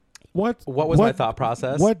What was my thought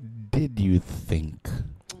process? What did you think?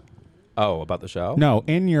 Oh, about the show? No,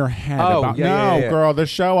 in your head. Oh, yeah. Girl, the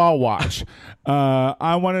show I'll watch.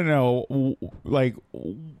 I want to know, like,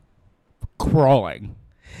 crawling.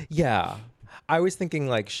 Yeah. I was thinking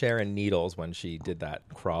like Sharon Needles when she did that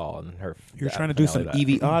crawl and her. You're trying to do some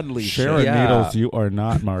Evie Oddly Sharon Yeah. Needles, you are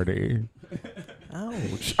not Marty.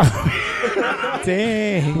 Ouch.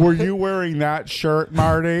 Dang. Were you wearing that shirt,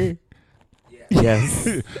 Marty? Yes.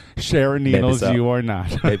 Sharon Needles, so. you are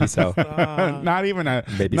not. Maybe so. Not even a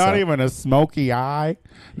so. even a smoky eye.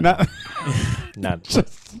 Not None.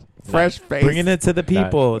 just fresh face. Bringing it to the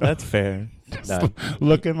people. That's fair. None.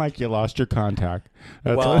 Looking like you lost your contact.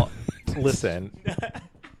 That's Well, listen.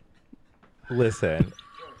 Listen.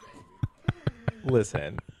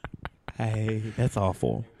 Hey, that's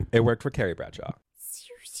awful. It worked for Carrie Bradshaw.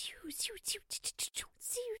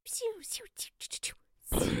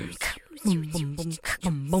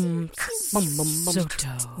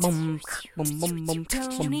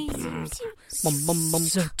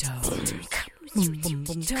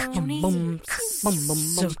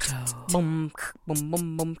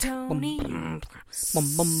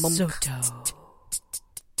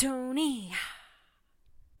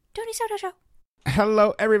 Tony Soto Show.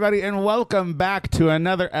 Hello, everybody, and welcome back to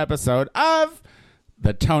another episode of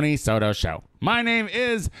The Tony Soto Show. My name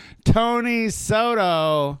is Tony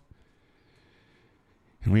Soto,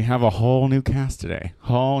 and we have a whole new cast today.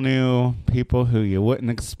 Whole new people who you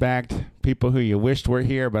wouldn't expect, people who you wished were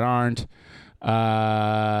here but aren't.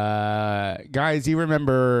 Guys, you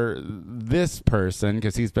remember this person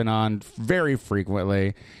because he's been on very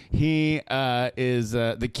frequently. He is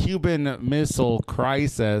the Cuban Missile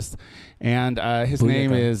Crisis, and his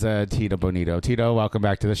name is Tito Bonito. Tito, welcome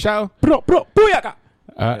back to the show. Booyaka!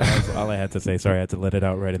 That's all I had to say. Sorry, I had to let it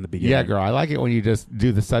out right in the beginning. Yeah, girl, I like it when you just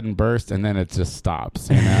do the sudden burst and then it just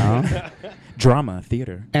stops, you know? Drama,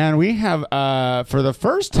 theater. And we have, for the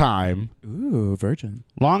first time, Ooh, virgin.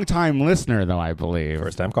 long-time listener, though, I believe.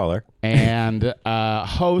 First time caller. And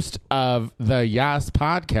host of the Yas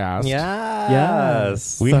podcast.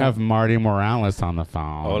 Yes. We have Marty Morales on the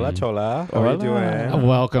phone. Hola, chola. How are you doing?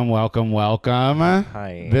 Welcome.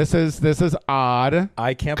 Hi. This is odd.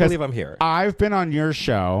 I can't 'cause believe I'm here. I've been on your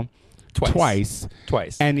show twice.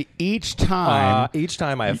 And each time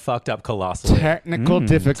I have fucked up colossally. technical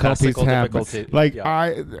difficulties Technical happen. difficulty, Like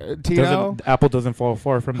yeah. Tito, Apple doesn't fall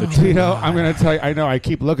far from the tree. Tito, I'm gonna tell you. I know I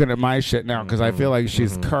keep looking at my shit now because I feel like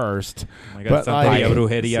she's cursed. Oh my God, But Santa like, Maria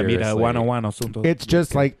Brujeria, mira, seriously. guano, asunto. it's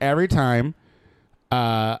just like every time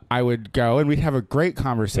I would go and we'd have a great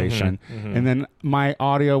conversation, and then my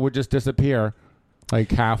audio would just disappear, like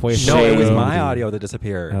halfway through. No, it was my audio that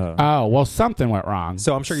disappeared. Oh well, something went wrong.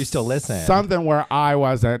 So I'm sure you still listen. Something where I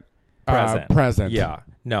wasn't present. Yeah.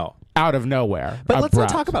 No. Out of nowhere. But let's not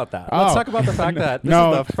abrupt. talk about that. Oh. Let's talk about the fact that this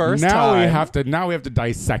No, is the first now time. we have to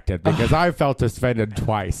dissect it because I felt offended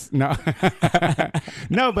twice. No,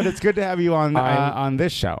 no, but it's good to have you on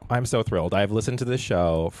this show. I'm so thrilled. I've listened to this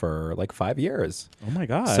show for like 5 years. Oh my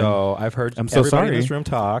God. So I've heard I'm so everybody sorry. in this room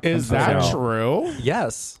talk. Is I'm so that sorry. true?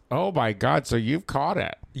 Yes. Oh my God! So you've caught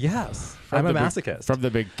it. Yes. From I'm a the masochist. from the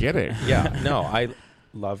beginning. Yeah. No, I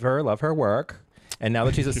love her work. And now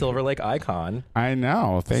that she's a Silver Lake icon. I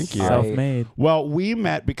know. Thank you. Self-made. Well, we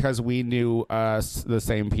met because we knew the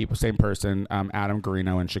same people, same person, Adam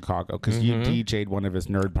Garino in Chicago, because you DJ'd one of his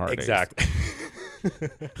nerd parties. Exactly.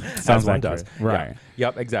 Sounds As one accurate. does. Right. Yeah.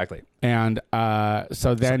 Yep, exactly. And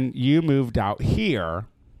so then you moved out here,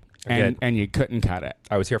 I did. and you couldn't cut it.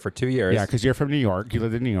 I was here for 2 years. Yeah, because you're from New York. You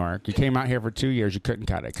lived in New York. You came out here for 2 years. You couldn't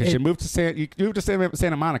cut it because you moved to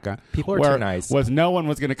Santa Monica. People are where too nice. No one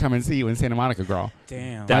was going to come and see you in Santa Monica, girl.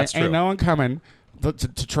 Damn. That's Ain't true. no one coming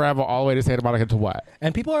to travel all the way to Santa Monica to what?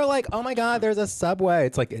 And people are like, oh my God, there's a subway.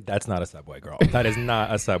 It's like, that's not a subway, girl. That is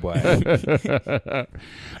not a subway.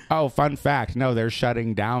 Oh, fun fact. No, they're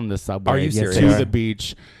shutting down the subway Are you serious? to the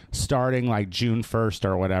beach starting like June 1st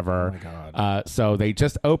or whatever. Oh my God. So they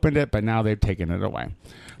just opened it, but now they've taken it away.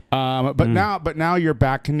 But now you're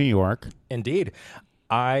back in New York. Indeed.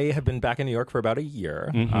 I have been back in New York for about a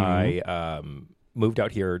year. I moved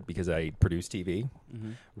out here because I produce TV,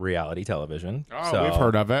 reality television. Oh, we've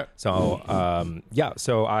heard of it. So,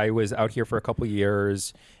 so I was out here for a couple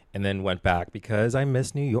years and then went back because I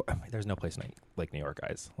miss New York. I mean, there's no place like New York,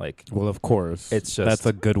 guys. Like, Well, of course. It's just- That's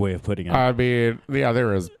a good way of putting it. I mean, yeah,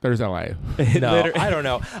 there's LA. no, I don't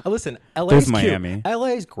know. Listen, LA's There's cute. Miami.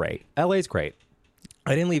 LA's great. LA's great.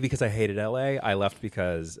 I didn't leave because I hated LA. I left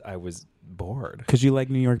because I was bored. Because you like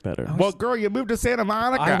New York better. Well, girl, you moved to Santa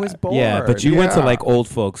Monica. I was bored. Yeah, but you went to Yeah. like old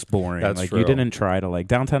folks boring. That's like true. you didn't try to like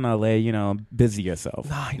downtown LA, busy yourself.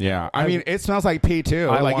 I know. Yeah, I mean, it smells like pee too.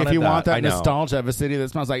 I Like if wanted you want that. that I know. nostalgia of a city that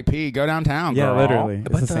smells like pee, go downtown. Yeah, girl. literally. It's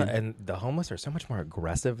But the same. and the homeless are so much more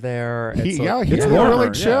aggressive there. He, It's so- yeah, he's warmer, really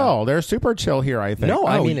yeah. chill. They're super chill here, I think. No,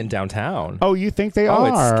 I Oh, mean in downtown. oh, you think they Oh, are?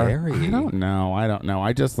 it's scary. I don't know.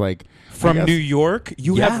 I just like From I guess- New York,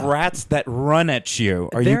 you Yeah. have rats that run at you.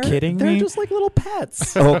 Are They're- you kidding They're me? just like little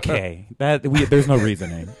pets. Okay, there's no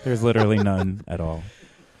reasoning. There's literally none at all.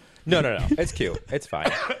 No. It's cute. It's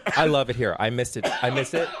fine. I love it here. I missed it.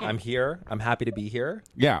 I'm here. I'm happy to be here,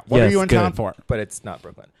 Yeah. What are Yes, you in good. town for? but it's not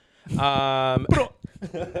Brooklyn.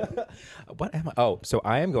 What am I? Oh, so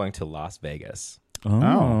I am going to Las Vegas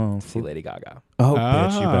Oh, to see Lady Gaga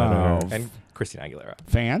bitch, you Oh. better. and Christina Aguilera.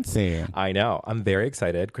 Fancy. I know. I'm very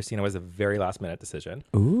excited. Christina was a very last minute decision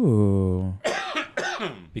Ooh,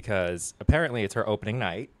 because apparently it's her opening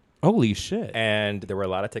night holy shit! and there were a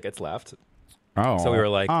lot of tickets left. Oh. So we were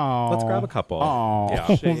like, let's grab a couple. Oh,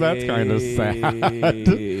 Yeah. that's kind of sad.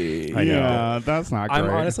 I know. Yeah, that's not great. I'm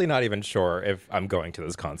honestly not even sure if I'm going to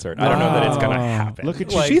this concert. I don't know that it's going to happen. Look at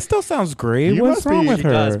you. Like, She still sounds great. You What's must wrong be- with she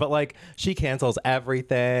her? does, but like she cancels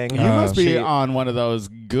everything. You must be She- on one of those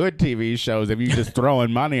good TV shows if you just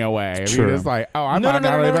throwing money away. If True. you're just like, oh, I'm No, not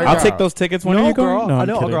no, no, going no, to no, I'll no. take those tickets. When are you going? girl. No, I'm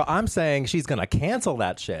no, kidding. girl. I'm saying she's going to cancel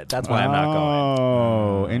that shit. That's why I'm not going.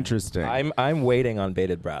 Oh, interesting. I'm waiting on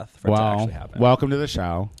bated breath for it to well, actually happen. welcome to the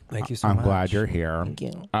show. Thank you so I'm much. glad you're here. Thank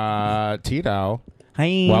you. Tito,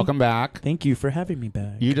 Hi. welcome back. Thank you for having me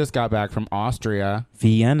back. You just got back from Austria,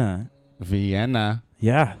 Vienna. Vienna.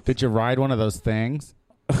 Yeah. Did you ride one of those things?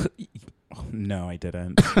 No, I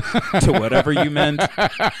didn't. To whatever you meant.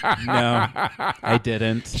 No, I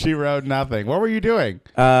didn't. She rode nothing. What were you doing?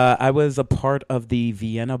 I was a part of the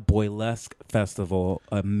Vienna Boylesque Festival,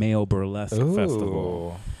 a male burlesque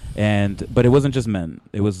festival. But it wasn't just men.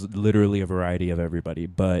 It was literally a variety of everybody.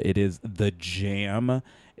 But it is the Jam.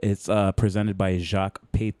 It's presented by Jacques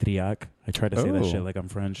Patriac. I try to say that Oh. shit like I'm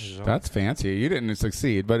French. That's fancy. You didn't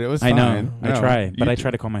succeed, but it was I fine. know. No, I try. But you I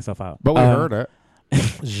try to call myself out. But we heard it.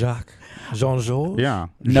 Jacques. Jean-Georges? Yeah.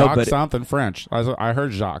 No, Jacques but- something French. I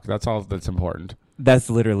heard Jacques. That's all that's important. That's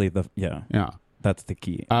literally yeah. That's the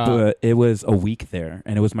key. But it was a week there,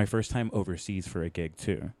 and it was my first time overseas for a gig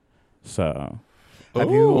too. So Have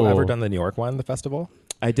you Ooh. ever done the New York one, the festival?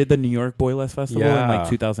 I did the New York Boylesque Festival in Yeah. like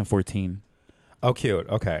 2014. Oh, cute.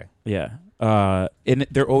 Okay. Yeah. And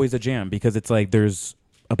they're always a jam because it's like there's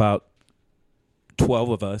about 12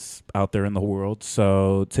 of us out there in the world.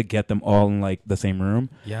 So to get them all in like the same room,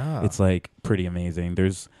 Yeah. it's like pretty amazing.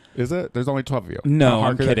 There's Is it? There's only 12 of you. no, How hard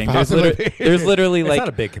I'm could it kidding. possibly be? There's literally it's like not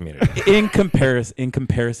a big community. in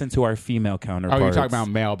comparison to our female Oh, counterparts. you're talking about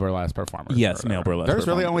male burlesque performers. Yes, male burlesque. There's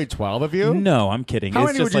really performers. only 12 of you? No, I'm kidding. How It's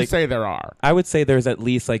many just would you like, say there are? I would say there's at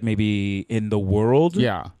least like maybe in the world.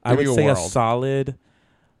 Yeah. I would maybe say a world. solid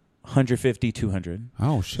 150, 200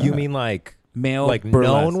 Oh, shit. You mean like male like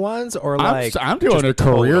burlesque. known ones or like I'm doing a just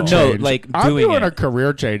career total? change. No, like I'm doing doing it. a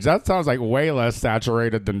career change. That sounds like way less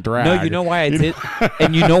saturated than drag. No, you know why I did,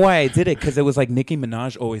 and you know why I did it because it was like Nicki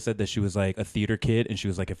Minaj always said that she was like a theater kid, and she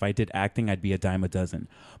was like, if I did acting, I'd be a dime a dozen.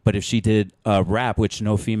 But if she did rap, which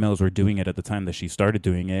no females were doing it at the time that she started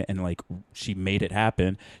doing it, and like she made it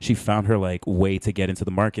happen, she found her like way to get into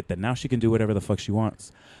the market that now she can do whatever the fuck she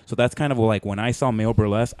wants. So that's kind of like when I saw male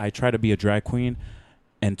burlesque, I try to be a drag queen.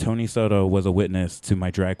 And Tony Soto was a witness to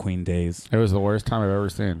my drag queen days. It was the worst time I've ever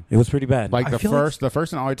seen. It was pretty bad. Like I the feel first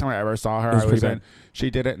and only time I ever saw her, It was I was pretty in. bad.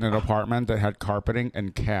 She did it in an apartment that had carpeting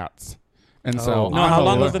and cats. And Oh. so, no, I'm how a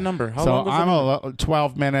long li- was the number? How so long was I'm the number?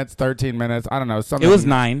 12 minutes, 13 minutes. I don't know. Something It was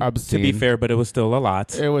 9, obscene. to be fair, but it was still a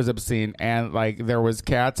lot. It was obscene, and like there was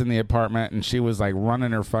cats in the apartment, and she was like running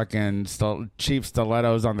her fucking cheap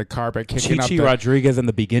stilettos on the carpet, kicking Chi-Chi up Rodriguez in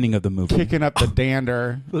the beginning of the movie. kicking up the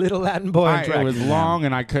dander. little Latin boy. in It drag. was long,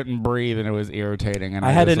 and I couldn't breathe, and it was irritating. And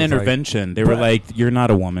I had just an was like- intervention. They were like, "You're not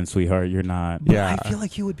a woman, sweetheart. You're not." yeah, I feel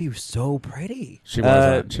like you would be so pretty. she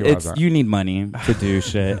wasn't. She it's wasn't. you need money to do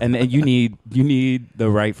shit, and you need the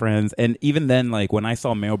right friends. And even then, like when I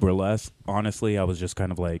saw male burlesque, honestly, I was just kind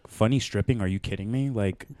of like, "Funny stripping? Are you kidding me?"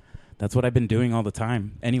 Like, that's what I've been doing all the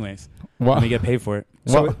time. Anyways, Well- let me get paid for it.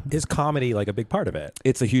 So Well- is comedy like a big part of it?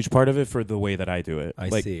 It's a huge part of it for the way that I do it. I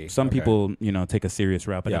like, see. Some Okay. people, take a serious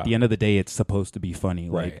route, but Yeah. at the end of the day, it's supposed to be funny.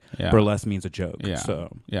 Right. Like Yeah. burlesque means a joke. Yeah. So,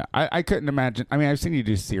 Yeah, I couldn't imagine. I mean, I've seen you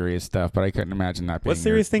do serious stuff, but I couldn't imagine that being what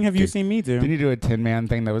serious your thing have you gig. seen me do? Didn't you do a Tin Man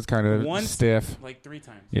thing that was kind of Once. stiff? Like 3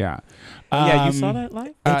 times. Yeah. Yeah, you saw that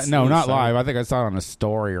live? No, not sorry. live. I think I saw it on a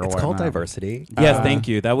story or It's whatnot. called diversity. Yes, Uh, thank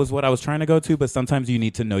you. That was what I was trying to go to, but sometimes you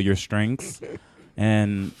need to know your strengths.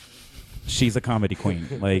 And she's a comedy queen.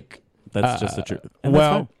 Like that's just the truth. And that's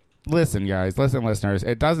Well, fine. listen, guys, listeners.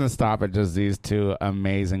 It doesn't stop at just these two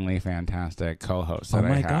amazingly fantastic co-hosts Oh that I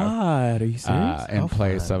my have. God, are you serious? In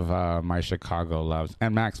place of my Chicago loves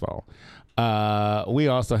and Maxwell. We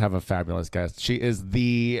also have a fabulous guest. She is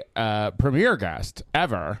the premier guest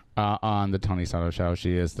ever on the Tony Soto Show.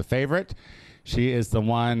 She is the favorite. She is the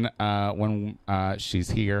one when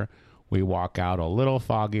she's here, we walk out a little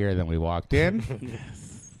foggier than we walked in.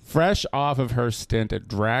 Fresh off of her stint at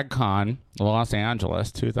DragCon Los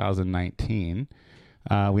Angeles 2019,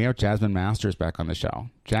 we have Jasmine Masters back on the show.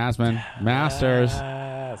 Jasmine Masters.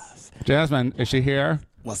 Jasmine, is she here?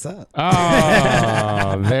 What's up?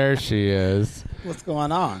 Oh, there she is. What's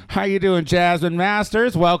going on? How you doing, Jasmine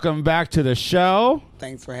Masters? Welcome back to the show.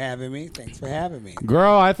 Thanks for having me.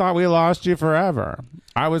 Girl, I thought we lost you forever.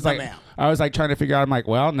 I was No, like, ma'am. trying to figure out. I'm like,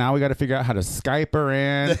 well, now we got to figure out how to Skype her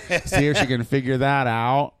in, see if she can figure that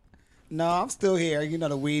out. No, I'm still here. You know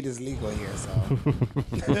the weed is legal here, so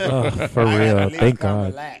For I gotta real. at least Thank come God.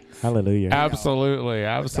 relax. Hallelujah. Absolutely,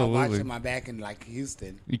 Stop absolutely. watching my back in like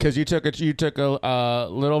Houston. Because you took a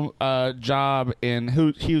little job in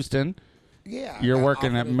Houston. Yeah. I You're got working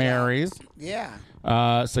offered at a job. Mary's.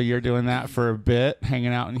 Yeah. So you're doing that for a bit,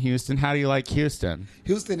 hanging out in Houston. How do you like Houston?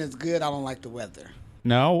 Houston is good. I don't like the weather.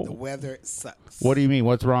 No. The weather sucks. What do you mean?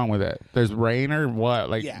 What's wrong with it? There's rain or what?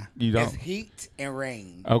 Like Yeah. you don't. It's heat and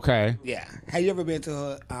rain. Okay, Yeah. Have you ever been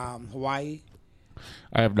to Hawaii?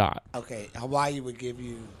 I have not. Okay. Hawaii would give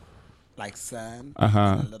you like sun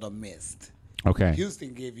Uh-huh. and a little mist. Okay.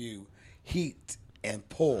 Houston give you heat and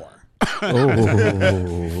pour. Oh.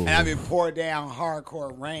 And I mean pour down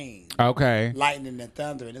hardcore rain, Okay. lightning and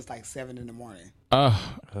thunder, and it's like 7 in the morning.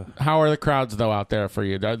 How are the crowds though out there for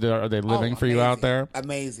you? Are they living Oh, for you out amazing. there?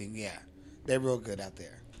 Amazing, yeah. They're real good out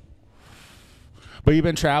there. But you've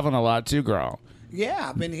been traveling a lot too, girl. Yeah,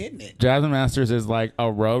 I've been hitting it. Jasmine Masters is like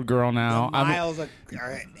a road girl now. The miles are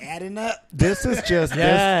adding up. This is just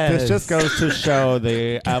this just goes to show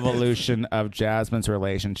the evolution of Jasmine's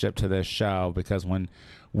relationship to this show, because when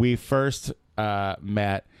we first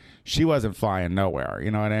met, she wasn't flying nowhere.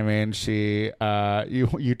 You know what I mean? She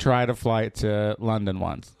you tried a flight to London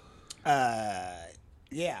once.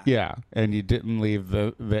 Yeah. Yeah, and you didn't leave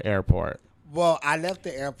the airport. Well, I left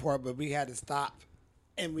the airport, but we had to stop,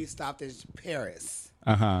 and we stopped in Paris.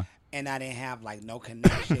 Uh-huh. And I didn't have like no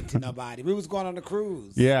connection to nobody. We was going on a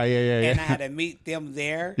cruise. Yeah. And I had to meet them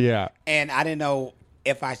there. Yeah. And I didn't know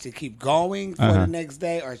if I should keep going for the next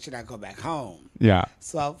day or should I go back home. Yeah.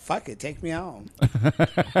 So fuck it, take me home.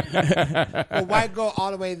 Well, why go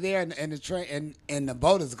all the way there and the train and the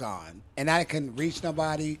boat is gone and I couldn't reach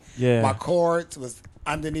nobody. Yeah. My cords was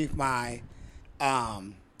underneath my.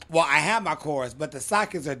 Well, I have my cords, but the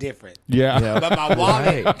sockets are different. Yeah. But my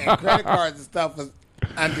wallet Right. and credit cards and stuff was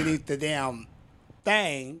underneath the damn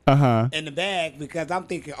thing in the bag because I'm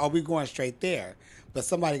thinking, oh, we going straight there. But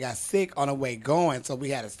somebody got sick on the way going, so we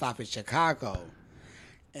had to stop in Chicago.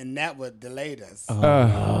 And that would delayed us.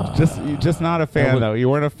 Just not a fan though. You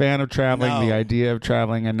weren't a fan of traveling, No. the idea of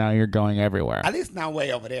traveling, and now you're going everywhere. At least not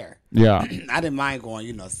way over there. Yeah. I didn't mind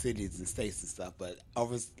going, cities and states and stuff, but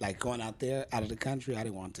over like going out there, out of the country, I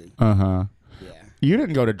didn't want to. Uh-huh. Yeah. You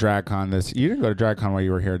didn't go to DragCon You didn't go to DragCon while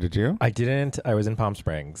you were here, did you? I didn't. I was in Palm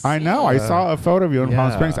Springs. I know. I saw a photo of you in Palm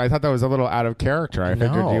yeah. Springs. I thought that was a little out of character. I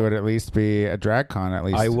figured No. you would at least be at DragCon at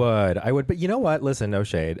least. I would. But you know what? Listen, no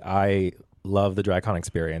shade. I love the DragCon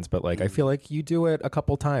experience, but like I feel like you do it a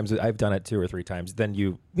couple times. I've done it 2 or 3 times. Then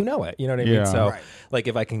you know it. You know what I mean? Yeah. So Right. like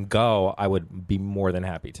if I can go, I would be more than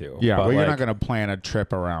happy to. Yeah, but but you're like, not going to plan a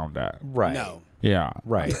trip around that. right. No. Yeah.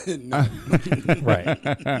 Right. No.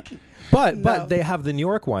 Right. But they have the New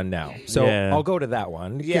York one now, so Yeah. I'll go to that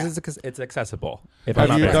one Yeah. because it's accessible. If I'm Have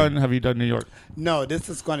not you busy. done New York? No, this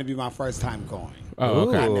is going to be my first time going. Oh,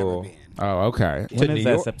 okay. I've never Ooh. been. Oh, okay. When New is that?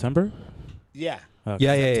 York? September? Yeah.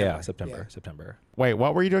 Yeah. September. September. Wait,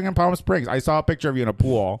 what were you doing in Palm Springs? I saw a picture of you in a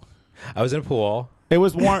pool. I was in a pool. It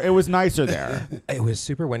was warm. It was nicer there. It was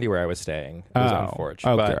super windy where I was staying. It was Oh,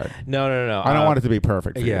 unfortunate. oh, but good. no. I don't want it to be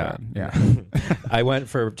perfect for Yeah. you. Then. Yeah. I went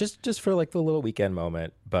for just for like the little weekend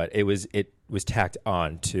moment, but it was tacked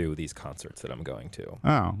on to these concerts that I'm going to.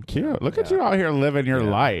 Oh, cute. Look at Yeah. you out here living your You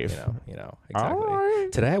know, life. exactly. All right.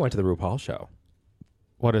 Today I went to the RuPaul show.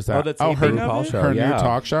 What is that? Oh, the her taping of RuPaul it? show. her yeah. new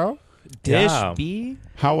talk show? Dish Yeah. B?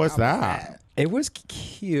 How was that? It was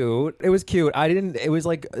cute. It was cute. It was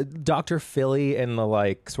like Dr. Philly in the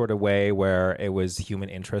like sort of way where it was human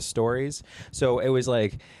interest stories. So it was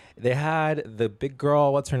like they had the big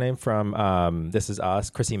girl, what's her name from This Is Us,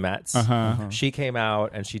 Chrissy Metz. She came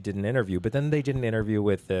out and she did an interview, but then they did an interview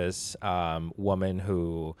with this woman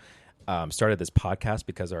who started this podcast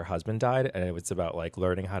because her husband died, and it was about like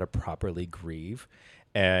learning how to properly grieve.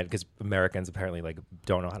 And because Americans apparently like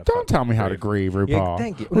don't know how to. Don't tell me how to grieve, RuPaul. Yeah,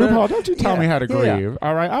 thank you. RuPaul, don't you tell me how to Yeah. grieve.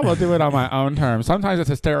 All right, I will do it on my own terms. Sometimes it's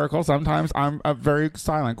hysterical. Sometimes I'm a very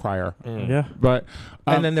silent crier. Yeah. But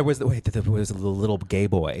And then there was there was a little gay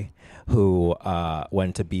boy who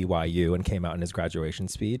went to BYU and came out in his graduation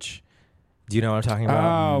speech. Do you know what I'm talking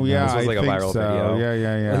about? Oh, yeah, this was like I a think viral so. video.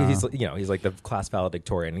 Yeah. Like, he's like the class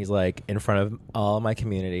valedictorian. He's like, in front of all my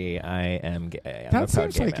community, I am gay. I'm a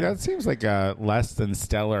proud gay man. That seems like a less than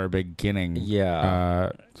stellar beginning. Yeah.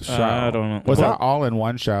 Show. I don't know. Was that all in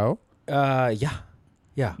one show?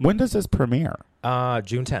 Yeah. When does this premiere?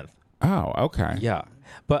 June 10th. Oh, okay. Yeah.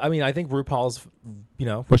 But I mean, I think RuPaul's,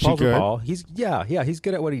 Was she RuPaul's good? RuPaul. He's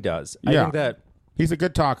good at what he does. I Yeah. think that. He's a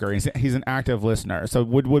good talker. He's an active listener. So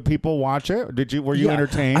would people watch it? Were you Yeah,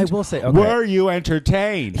 entertained? I will say, okay. Were you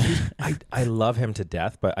entertained? I love him to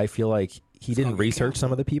death, but I feel like he didn't research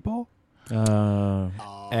some of the people.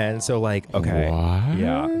 And so like, okay. What?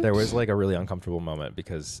 Yeah. There was like a really uncomfortable moment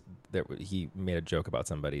because he made a joke about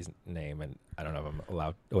somebody's name, and I don't know if I'm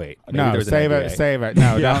allowed. Wait, maybe No, there was an save NDA. it. Save it.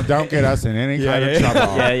 No, Yeah. don't get us in any kind of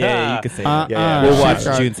trouble. Yeah, you could say that. We'll She's watch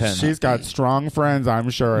got- June 10th. She's got strong friends, I'm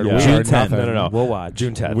sure. And Yeah. we June are 10th. nothing. No. We'll watch.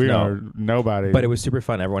 June 10th. We no. are nobody. But it was super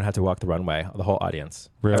fun. Everyone had to walk the runway. The whole audience.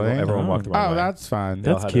 Really? Everyone walked the runway. Oh, that's fun.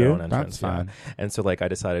 They all That's had their cute. own entrance, That's fun. yeah. And so like I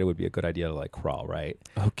decided it would be a good idea to like crawl, right?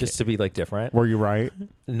 Just to be like different. Were you right?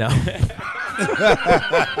 No. Not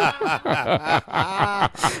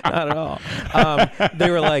at all. They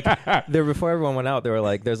were like, before everyone went out, they were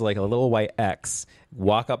like, there's like a little white X.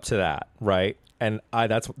 Walk up to that, right? And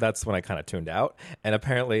that's when I kind of tuned out. And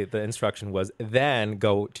apparently the instruction was then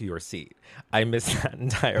go to your seat. I missed that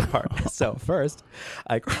entire part. So first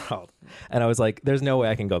I crawled and I was like, there's no way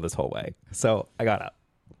I can go this whole way. So I got up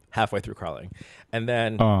halfway through crawling. And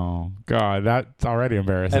then Oh, God. That's already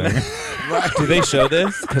embarrassing. Do they show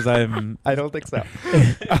this? Because I'm. I don't think so.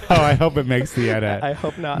 Oh, I hope it makes the edit. I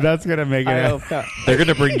hope not. That's going to make it. I hope not. They're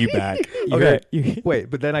gonna bring you back. Okay. Wait,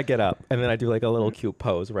 but then I get up and then I do like a little cute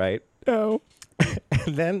pose, right? No.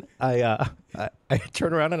 And then I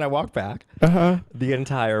turn around and I walk back Uh-huh. the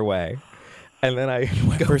entire way. And then I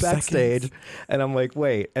go for backstage seconds. and I'm like,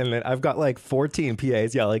 wait. And then I've got like 14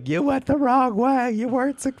 PAs yelling, you went the wrong way. You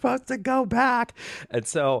weren't supposed to go back. And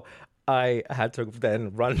so I had to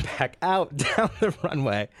then run back out down the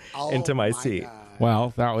runway into my seat. God.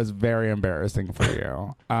 Well, that was very embarrassing for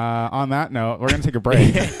you. On that note, we're going to take a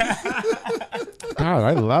break. God,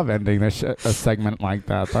 I love ending a segment like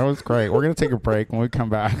that. That was great. We're going to take a break. When we come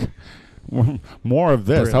back, more of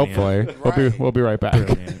this, Brilliant. hopefully. We'll be right back.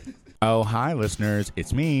 Brilliant. Oh, hi, listeners.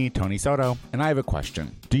 It's me, Tony Soto, and I have a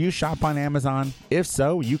question. Do you shop on Amazon? If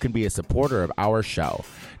so, you can be a supporter of our show.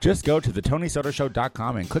 Just go to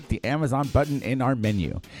thetonysotoshow.com and click the Amazon button in our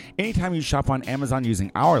menu. Anytime you shop on Amazon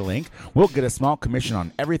using our link, we'll get a small commission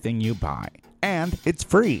on everything you buy. And it's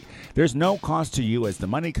free. There's no cost to you as the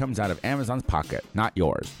money comes out of Amazon's pocket, not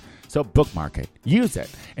yours. So bookmark it, use it,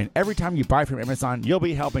 and every time you buy from Amazon, you'll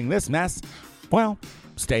be helping this mess, well,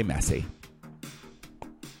 stay messy.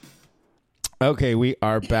 Okay, we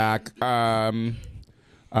are back.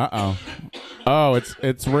 Uh-oh. Oh,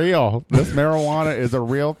 it's real. This marijuana is a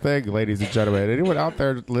real thing, ladies and gentlemen. Anyone out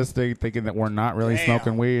there listening thinking that we're not really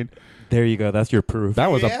smoking weed? There you go. That's your proof.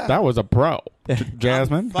 That was Yeah. a pro.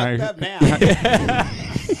 Jasmine? Fucked up now.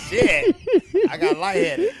 Shit. I got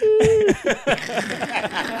lightheaded.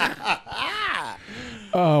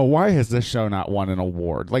 Oh, why has this show not won an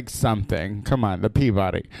award? Like something. Come on, the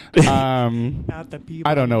Peabody. Not the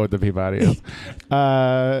people. I don't know what the Peabody is.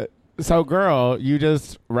 So, girl, you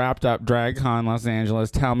just wrapped up DragCon Los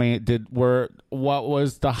Angeles. Tell me, what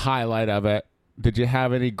was the highlight of it? Did you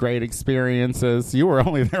have any great experiences? You were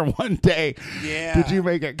only there one day. Yeah. Did you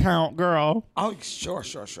make it count, girl? Oh, sure.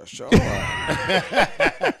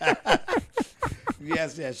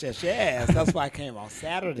 Yes. That's why I came on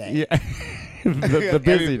Saturday. Yeah. the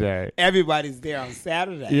busy day. Everybody's there on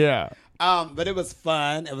Saturday. Yeah. But it was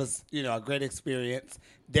fun. It was, a great experience.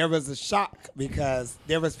 There was a shock because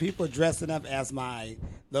there was people dressing up as my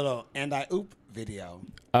little And I Oop video.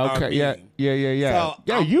 Okay. Yeah. So,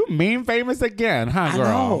 yeah. You meme famous again, huh, I girl?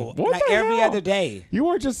 know. What Like the every hell? other day. You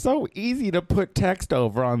are just so easy to put text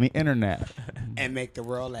over on the internet. And make the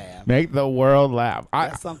world laugh. Make the world laugh.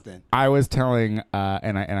 That's something. I was telling,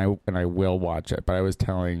 and I will watch it, but I was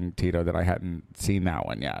telling Tito that I hadn't seen that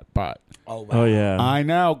one yet. But Oh, wow. Oh yeah. I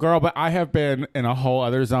know, girl. But I have been in a whole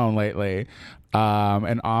other zone lately,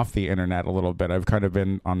 and off the internet a little bit. I've kind of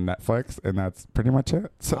been on Netflix, and that's pretty much it.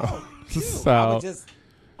 So, I so was just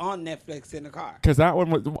on Netflix in the car. Because that one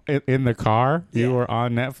was in the car. Yeah. You were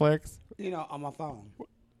on Netflix On my phone.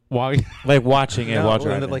 while. Like watching it, No, while in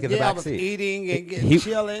driving. the, like in the Yeah, I back was seat. eating and getting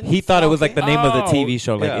chilling. He thought it was like the name of the Oh. TV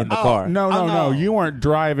show, like Yeah. in the Oh, car. No, Oh, no, no. you weren't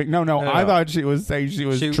driving. No, I No. thought she was saying she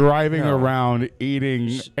was She- driving no. around,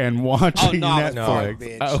 eating, and watching no, I was Netflix. parked,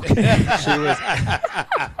 bitch. Okay. She was.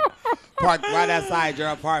 Parked right outside your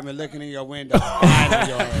apartment, looking in your window. Eyeing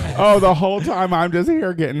your ass. Oh, the whole time I'm just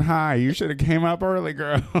here getting high. You should have came up early,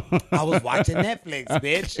 girl. I was watching Netflix,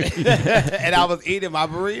 bitch, and I was eating my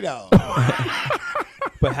burrito.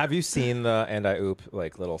 But have you seen the And I Oop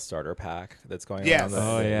like little starter pack that's going Yes. on?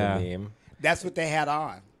 Oh, the yeah. meme. That's what they had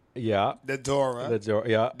on. Yeah. The Dora, The door.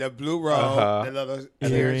 Yeah. the blue robe, Uh-huh. the little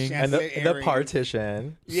Earring. And the earring.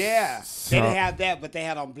 partition. Yeah, they didn't have that, but they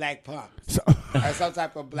had on black pumps or some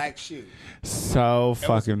type of black shoe. So was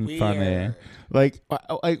fucking funny. weird. Like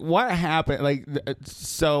what happened?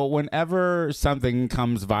 So whenever something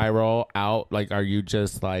comes viral out, like, are you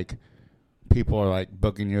just like, people are like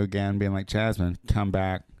booking you again, being like, Jasmine, come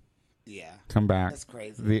back, Yeah, come back. that's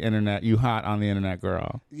crazy. The internet, you hot on the internet,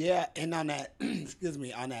 girl. Yeah, and on that, excuse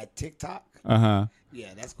me, on that TikTok. Yeah,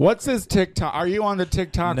 that's cool. What's this TikTok? Are you on the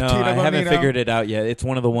TikTok? No, Tita I haven't Bonito? figured it out yet. It's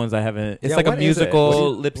one of the ones I haven't. It's Yeah, like a what is it?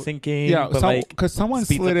 musical What lip syncing. Yeah, but like because someone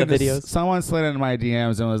speeds slid up the into videos. someone slid into my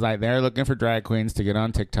DMs and was like, they're looking for drag queens to get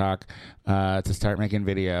on TikTok to start making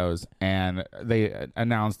videos, and they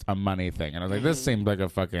announced a money thing, and I was like, this seems like a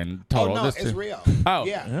fucking total. Oh no, this it's too- real. Oh.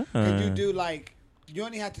 Yeah, because you do like, you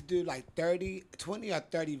only have to do like 20 or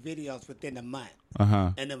 30 videos within a month,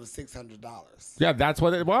 and it was $600. Yeah, that's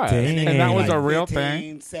what it was, Dang. and that was like a real 15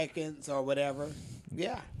 thing. seconds or whatever.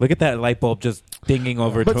 Yeah. Look at that light bulb just dinging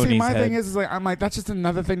over But Tony's see, my head. thing is like, I'm like, that's just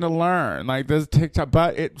another thing to learn. Like this TikTok,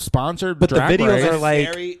 but it sponsored. but the Drag videos Race. are like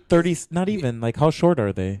Very- 30, not even like how short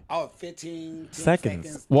are they? Oh, 15 10 Seconds.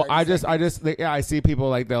 seconds. Well, 30 seconds. I see people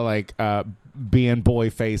like they'll like be in boy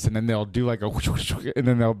face, and then they'll do like a, and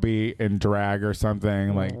then they'll be in drag or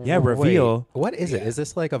something. Like, Yeah, reveal. Wait, what is it? Yeah. Is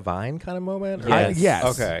this like a Vine kind of moment? or- Yes.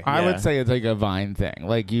 yes, Okay. I Yeah. would say it's like a Vine thing.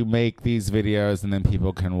 Like you make these videos, and then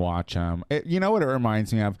people can watch them. You know what it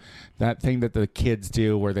reminds me of? That thing that the kids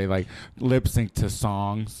do, where they like lip sync to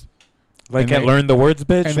songs. Like, And can't they- learn the words,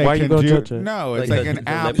 bitch. And they Why you can gonna do judge it? no, it's Like like the- an the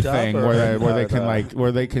app lip dub thing or where they the- can like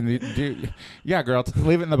where they can do. Yeah, girl,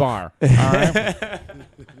 leave it in the bar. All right.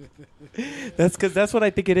 That's what I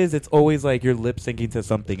think it is. It's always like you're lip syncing to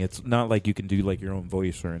something. It's not like you can do like your own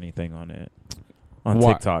voice or anything on it on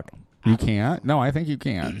What? TikTok. You can't. No, I think you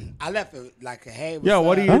can. I left it like a hey, what's Yeah,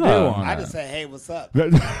 what do up? you do Oh. on I it? just said, hey, what's up?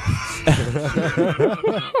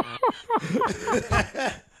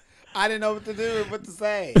 I didn't know what to do, what to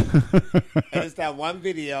say. And it's that one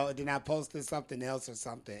video, and then I posted something else or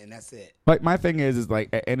something, and that's it. Like my thing is like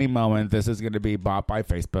at any moment this is going to be bought by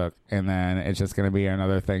Facebook, and then it's just going to be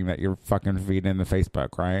another thing that you're fucking feeding into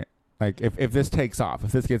Facebook, right? Like if this takes off,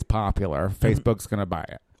 if this gets popular, Facebook's going to buy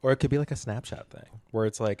it. Or it could be like a Snapchat thing where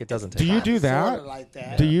it's like it doesn't Do take you off. do that? Sorta like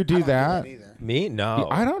that. Do you I do don't that? either. Me? No.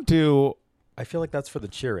 I don't do. I feel like that's for the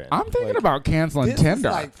cheer-in. I'm thinking Like, about canceling This Tinder.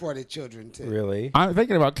 is like for the children too. Really? I'm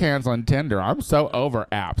thinking about canceling Tinder. I'm so over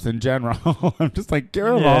apps in general. I'm just like, get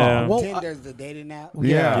them Yeah. all. Well, Tinder's the dating app.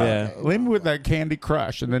 Yeah. Yeah. Leave me with that Candy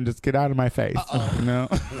Crush and then just get out of my face. You know?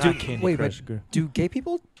 Wait, but do gay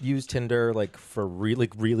people use Tinder like for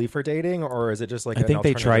really for dating, or is it just like I an think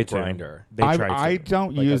they tried to. Grinder? They tried to. I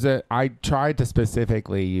don't Like use it. I tried to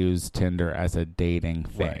specifically use Tinder as a dating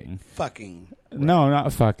thing. Fucking. No,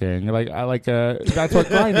 not fucking. That's what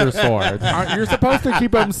Grinder's for. You're supposed to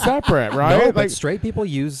keep them separate, right? No, like, but straight people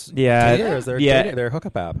use Yeah. Tinder as their Yeah. dating, their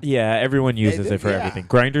hookup app. Yeah, everyone uses do, it for yeah. everything.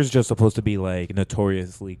 Grinder's just supposed to be like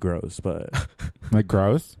notoriously gross, but like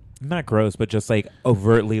gross. not gross, but just like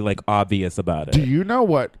overtly like obvious about it. Do you know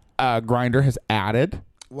what Grinder has added?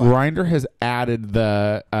 Grinder has added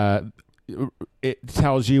the. It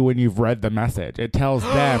tells you when you've read the message. It tells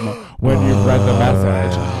them when you've read the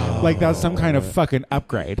message. Like that's some kind of fucking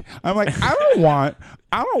upgrade. I'm like, I don't want.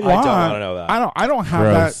 I don't wanna know that. I don't have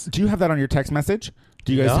Gross. that. Do you have that on your text message?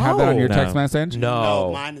 Do you guys have that on your No. text message?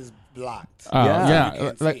 No, mine is blocked. Oh, Yeah. yeah. You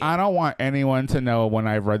can't Like see it. I don't want anyone to know when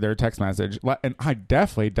I've read their text message, and I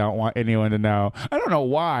definitely don't want anyone to know. I don't know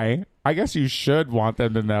why. I guess you should want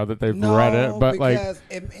them to know that they've read it, but like, because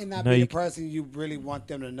it not No, be you the person you really want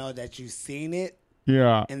them to know that you've seen it,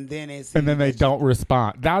 yeah. and then it's And then they don't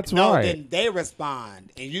respond. That's No, right. then they respond,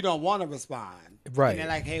 and you don't want to respond. Right. And they're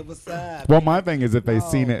like, "Hey, what's up?" Well, my thing is if they've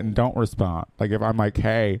seen No. it and don't respond. Like if I'm like,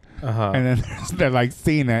 hey, Uh-huh. and then they're like,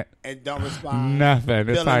 seen it, and don't respond. nothing.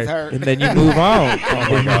 It's Feelings like, hurt. And then you move on. Oh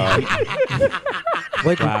my god!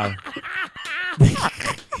 Like Wow.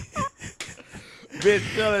 Bitch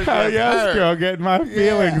feelings Hell was yes, hurt. girl, getting my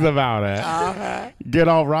feelings about it. Get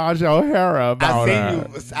all Raj O'Hara about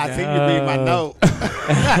it. I seen you read my note.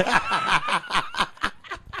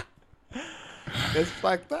 It's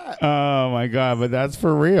fucked up. Oh my god, but that's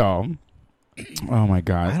for real. Oh my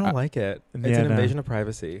god. I don't like it. It's Yeah, an no. invasion of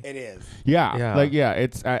privacy. It is. Yeah.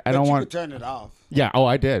 It's I But don't you want could turn it off. Yeah. Oh,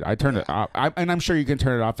 I did. I turned it off. And I'm sure you can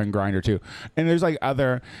turn it off in Grindr too. And there's like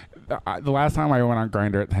other. The last time I went on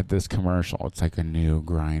Grindr, it had this commercial. It's like a new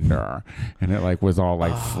Grindr, and it like was all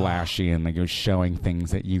like flashy and like it was showing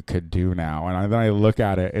things that you could do now. And then I look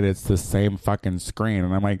at it, and it's the same fucking screen,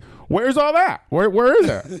 and I'm like, "Where's all that? Where is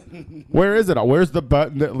it? Where is it? Where's the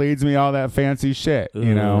button that leads me all that fancy shit?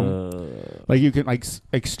 You know, like you can like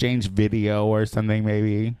exchange video or something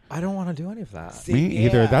maybe." I don't want to do any of that. See, Me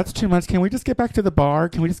either. yeah. That's too much. Can we just get back to the bar?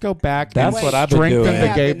 Can we just go back? That's and what I've been strengthen doing. the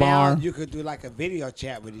Yeah, gay but now bar. you could do like a video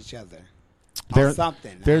chat with each other. There- Or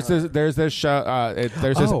something. There's this show.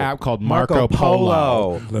 There's this Oh, app called Marco Marco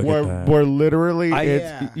Polo, Polo. Look where at that. where literally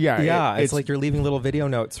Yeah. it's It's like you're leaving little video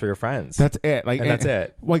notes for your friends. that's it. Like And that's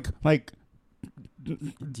it. Like Do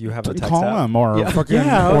you have the text call app? them or Yeah. fucking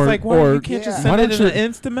Yeah, I or, was like, why or you can't just Yeah. send why it don't in you- an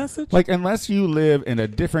instant message? like unless you live in a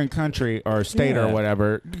different country or state or Yeah.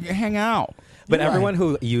 whatever, hang out. But You're everyone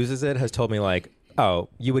who uses it has told me like, oh,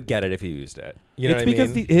 you would get it if you used it. You know it's what I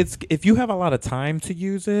because mean? it's if you have a lot of time to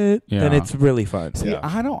use it, then Yeah. it's really fun. See, Yeah.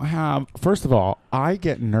 I don't have. First of all, I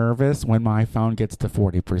get nervous when my phone gets to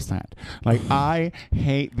 40%. Like I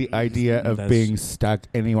hate the idea of That's- being stuck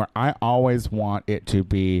anywhere. I always want it to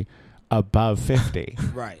be above 50.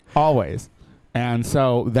 Right. Always. And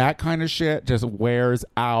so that kind of shit just wears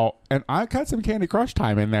out. And I cut some Candy Crush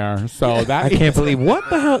time in there. So that I can't believe what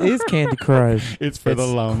the hell is Candy Crush? it's for the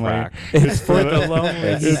It's lonely. crack. It's for the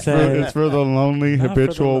lonely. He It's said. for the lonely Not for the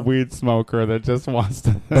habitual lon- weed smoker that just wants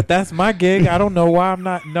to. But that's my gig. I don't know why I'm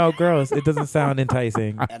not. No, girls, it doesn't sound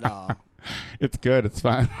enticing. At all. It's good. It's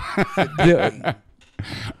fun. Yeah.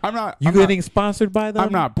 I'm not. You I'm not- getting sponsored by them?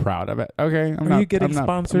 I'm not proud of it. Okay, I'm Are not, you getting I'm not,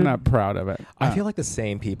 sponsored? I'm not proud of it. I feel like the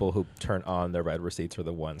same people who turn on their red receipts are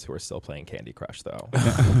the ones who are still playing Candy Crush, though.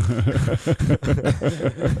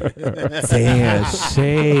 Damn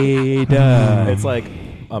shade. It's like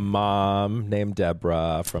a mom named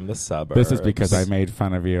Deborah from the suburbs. this is because I made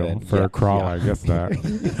fun of you And- for yeah, a crawler. yeah. Guess that,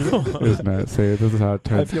 isn't it? See, this is how it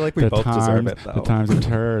turns. I feel like we the both deserve times, it, though. The times have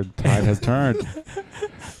turned. Tide has turned.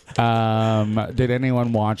 Did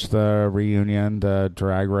anyone watch the reunion, the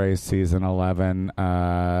Drag Race season 11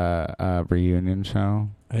 reunion show?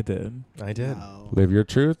 I did. I did. No. Live Your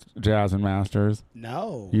Truth, Jasmine Masters.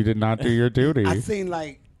 No. You did not do your duty. I seen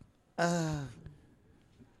like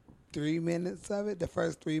 3 minutes of it. The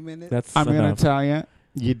first 3 minutes. That's I'm gonna enough. tell you,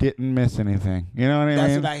 you didn't miss anything. You know what I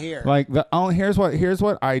That's mean? what I hear. Like here's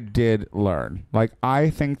what I did learn. Like I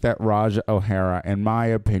think that Raja O'Hara, in my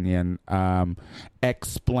opinion,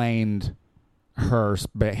 explained her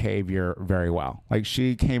behavior very well. Like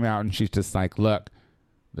she came out and she's just like, look,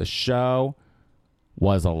 the show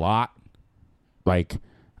was a lot. Like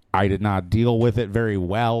I did not deal with it very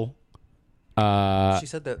well. She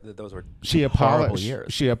said that those were She horrible apologized.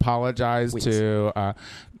 years. She apologized Weeks. to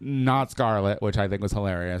not Scarlett, which I think was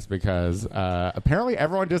hilarious because apparently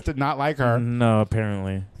everyone just did not like her. No,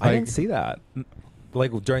 apparently. I Like- didn't see that.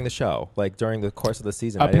 Like during the show, like during the course of the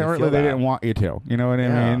season. I didn't Apparently feel they that. didn't want you to. You know what I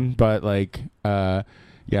Yeah. mean? But like, yeah,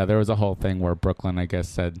 there was a whole thing where Brooklyn, I guess,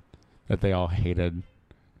 said that they all hated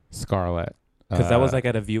Scarlett. Because that was like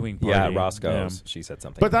at a viewing party. Yeah, Roscoe's. She said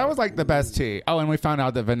something. But that about was like the best tea. Oh, and we found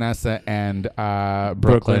out that Vanessa and Brooklyn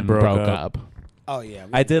Brooklyn broke broke up. up. Oh yeah.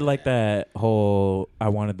 I did like that whole I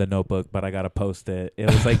wanted the Notebook, but I got to post it. It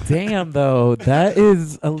was like, damn, though, that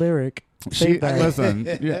is a lyric. She Save that. listen,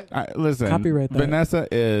 listen. Copyright that. Vanessa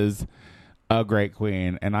is a great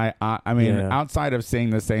queen, and I mean, Yeah. outside of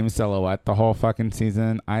seeing the same silhouette the whole fucking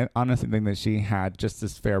season, I honestly think that she had just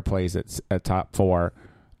as fair place at top 4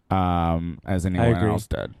 as anyone agree. else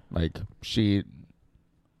did. Like she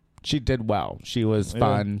did well. She was Yeah.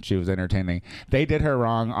 fun. She was entertaining. They did her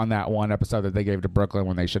wrong on that one episode that they gave to Brooklyn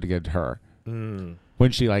when they should have given her. Mm,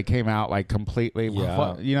 When she like came out like completely,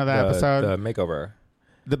 yeah. you know that the episode, the makeover.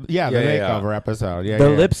 the yeah, makeover episode, yeah, The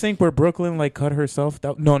yeah. lip sync where Brooklyn like cut herself.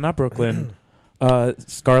 No, not Brooklyn.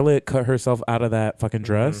 Scarlett cut herself out of that fucking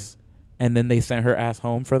dress, and then they sent her ass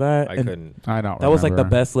home for that. I and couldn't. I don't. That was like the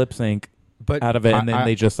remember. best lip sync But out of it, and then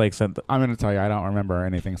they just like sent. I'm going to tell you, I don't remember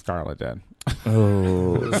anything Scarlett did.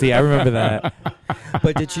 Oh, see, I remember that.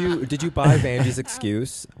 But did you buy Vanjie's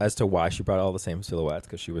excuse as to why she brought all the same silhouettes?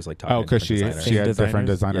 Because she was like talking. Oh, because she designers. had Designers? different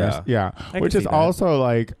designers. Yeah, I which can is see that. also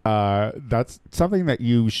like that's something that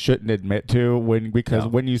you shouldn't admit to because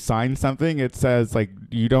when you sign something, it says like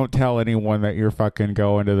you don't tell anyone that you're fucking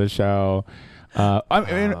going to the show. I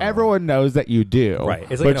mean, everyone knows that you do, Right.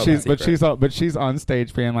 It's like but she's on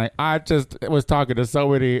stage being like, I just was talking to so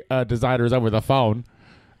many designers over the phone,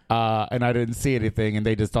 and I didn't see anything, and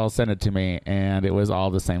they just all sent it to me, and it was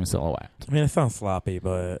all the same silhouette. I mean, it sounds sloppy,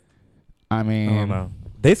 but I mean, I don't know.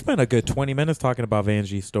 They spent a good 20 minutes talking about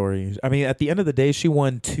Vanjie's story. I mean, at the end of the day, she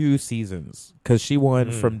won 2 seasons because she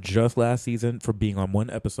won from just last season for being on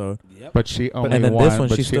 1 episode. Yep. But she only and then won. this one,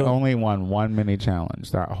 but she she still- only won 1 mini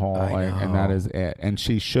challenge. That whole and that is it. And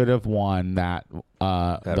she should have won that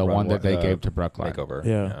the one that they gave to Brooklyn. Makeover.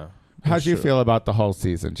 Yeah. How'd you feel about the whole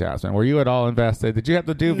season, Jasmine? Were you at all invested? Did you have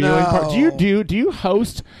to do viewing No. parties? Do you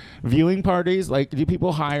host viewing parties? Like, do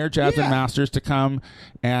people hire Jasmine Yeah. Masters to come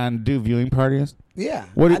and do viewing parties? Yeah,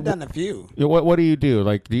 What- I've done a few. What do you do?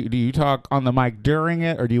 Like, do you talk on the mic during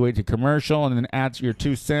it, or do you wait to commercial and then add your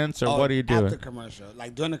 2 cents, or what do you do? After commercial,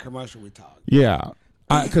 like during the commercial, we talk. Yeah,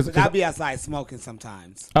 because I'll be outside smoking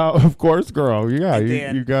sometimes. of course, girl. Yeah, And you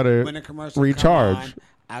then gotta when the commercial recharge. come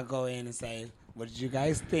on, I go in and say, "What did you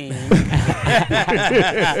guys think?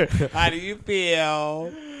 How do you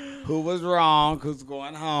feel? Who was wrong? Who's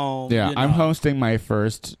going home?" Yeah, you I'm know. hosting my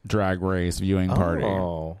first drag race viewing party.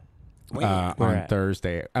 Oh. When? On Where at?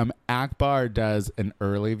 Thursday. Akbar does an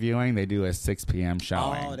early viewing. They do a 6 p.m.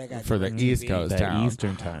 showing they got for the direct East TV. Coast That town.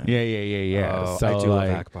 Eastern time. Yeah. Oh, So, I do like,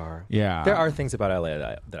 love Akbar. Yeah, There are things about LA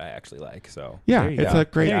that I actually like. So Yeah, There you it's go. a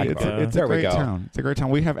great. There you It's, go. it's a There we great go. town. It's a great town.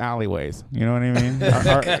 We have alleyways. You know what I mean?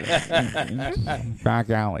 Back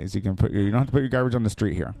alleys. You can put. You don't have to put your garbage on the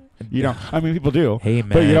street here. You don't. I mean, people do. Hey,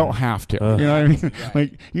 But you man. don't have to. Ugh. You know what I mean?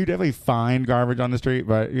 Like, you definitely find garbage on the street,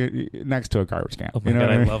 but next to a garbage can. Oh my you know God,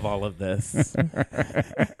 what I I mean? love all of this.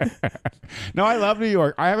 No, I love New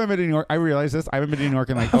York. I haven't been to New York. I realize this. I haven't been to New York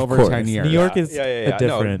in like over course. 10 years. New York is yeah. a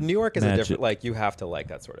different No, New York is a magic. different. Like you have to like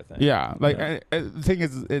that sort of thing. Yeah, like the thing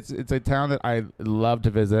is, it's a town that I love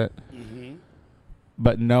to visit,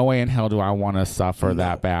 but no way in hell do I want to suffer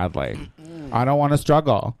that badly. I don't want to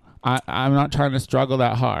struggle. I'm not trying to struggle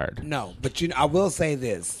that hard. No, but I will say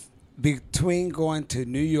this: between going to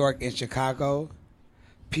New York and Chicago,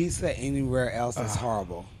 pizza anywhere else is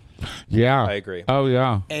horrible. Yeah, I agree. Oh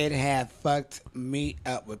yeah, It had fucked me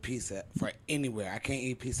up with pizza for anywhere. I can't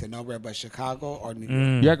eat pizza nowhere but Chicago or New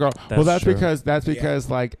York. yeah, girl. Well, that's true. because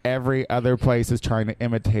like every other place is trying to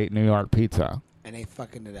imitate New York pizza. And they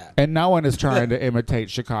fucking it up. And no one is trying to imitate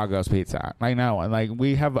Chicago's pizza. I know. And like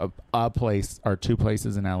we have a place or 2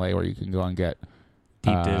 places in LA where you can go and get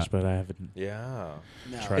Deep dish, but I haven't. Yeah.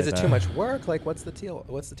 No. Try Is it that. too much work? Like, what's the deal?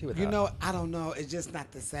 What's the tea with You that? know, I don't know. It's just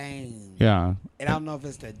not the same. Yeah. And I don't know if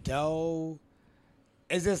it's the dough.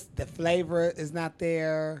 It's just the flavor is not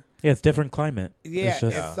there. Yeah, it's different climate. Yeah, it's,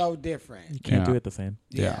 just, it's so different. you can't do Yeah. it the same.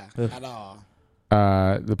 Yeah, Yeah. at all.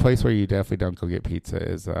 The place where you definitely don't go get pizza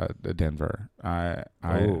is Denver. I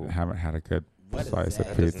Oh. haven't had a good What is slice that?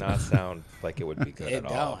 of That does pizza. not sound like it would be good It at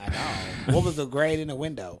all. don't at all. What was the grade in the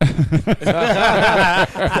window?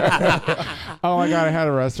 Oh my god! I had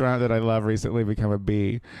a restaurant that I love recently become a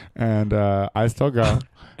B, and I still go.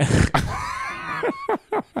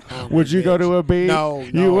 Would you go to a B? No,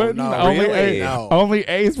 you no, wouldn't. no. Only Really? No. only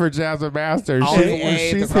A's for Jasmine Masters. Only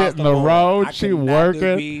A's She's across hitting the board. road. I She cannot do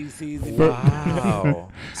working. B's, C's, and Wow.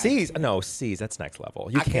 C's? No, C's. That's next level.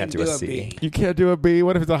 You I can't can't do a do a C. B. You can't do a B.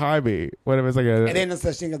 What if it's a high B? What if it's like a? And then there's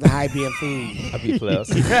such thing as a high B in food. A B plus.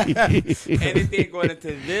 Anything going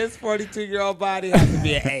into this 42-year-old body has to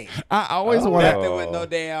be an A. I always want to. Nothing with no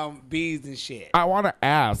damn B's and shit. I want to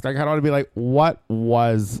ask. I kind of want to be like, what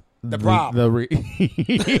was The problem.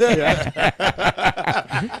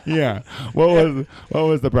 Yeah. What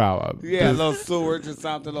was the problem? Yeah, a little sewage or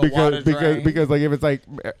something, a little water drain. Because like if it's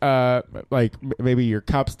like maybe your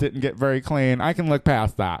cups didn't get very clean, I can look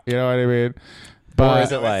past that. You know what I mean? But Or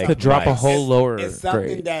is it like To drop a rice? whole lower it's something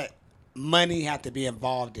grade. that money have to be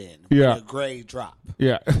involved in. Yeah. When the grade drop.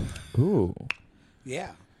 yeah. Ooh.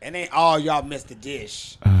 Yeah. It ain't all y'all missed the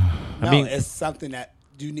dish. No, mean- it's something that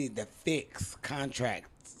you need to fix, contract.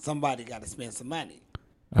 Somebody got to spend some money.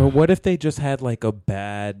 Or what if they just had like a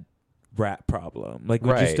bad rat problem? Like, would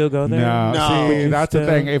you Right. still go there? No, No. see, Would you that's the still-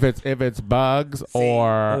 thing. If it's bugs or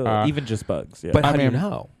Ugh, even just bugs. Yeah. But how I do you mean-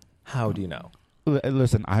 know? How do you know?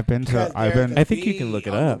 Listen, I've been. I think you can look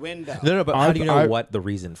it up. No, but how do you know what the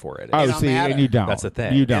reason for it is? Oh, don't see, matter. and you don't. That's the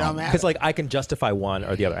thing. You It don't don't. matter. Because like I can justify one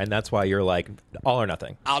or the other, and that's why you're like all or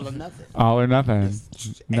nothing. All or nothing. All or nothing.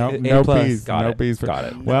 No, A no plus. peas. Got No it. peas. Got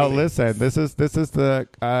it. Well, listen. This is the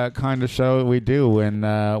kind of show we do when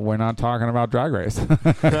we're not talking about Drag Race.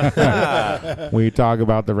 We talk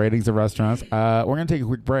about the ratings of restaurants. We're gonna take a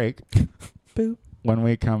quick break. Boop. When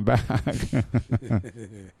we come back.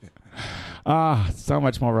 So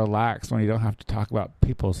much more relaxed when you don't have to talk about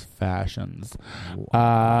people's fashions.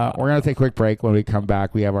 We're going to take a quick break. When we come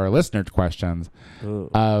back, we have our listener questions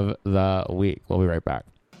of the week. We'll be right back.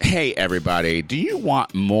 Hey, everybody. Do you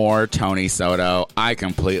want more Tony Soto? I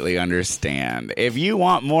completely understand. If you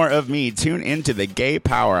want more of me, tune into the Gay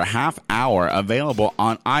Power Half Hour, available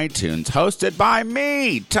on iTunes, hosted by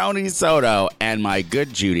me, Tony Soto, and my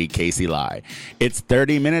good Judy, Casey Lai. It's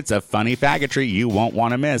 30 minutes of funny faggotry you won't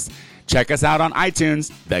want to miss. Check us out on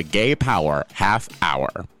iTunes, the Gay Power Half Hour.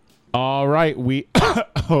 All right,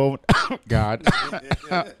 oh, God.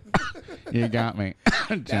 You got me.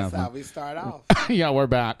 That's how we start off. Yeah, we're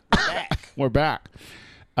back. We're back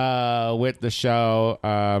with the show.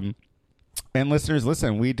 And listeners,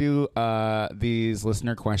 listen, we do these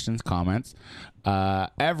listener questions, comments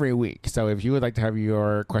every week. So if you would like to have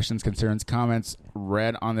your questions, concerns, comments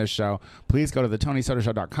read on this show, please go to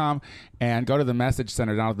thetonysotoshow.com and go to the message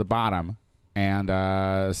center down at the bottom and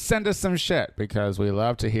send us some shit because we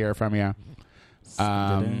love to hear from you.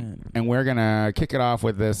 And we're going to kick it off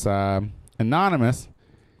with this anonymous,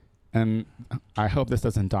 and I hope this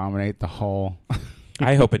doesn't dominate the whole.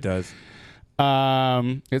 I hope it does.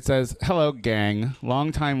 It says, "Hello, gang.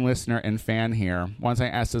 Longtime listener and fan here. Once I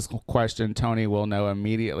ask this question, Tony will know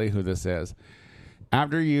immediately who this is.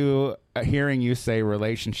 After hearing you say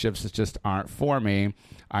relationships just aren't for me,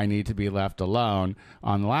 I need to be left alone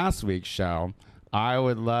on last week's show, I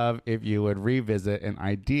would love if you would revisit an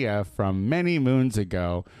idea from many moons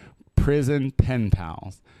ago, prison pen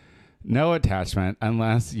pals. No attachment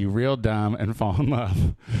unless you real dumb and fall in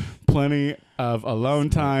love. Plenty of alone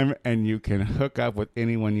time and you can hook up with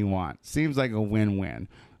anyone you want. Seems like a win-win.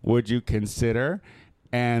 Would you consider?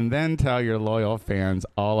 And then tell your loyal fans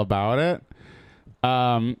all about it."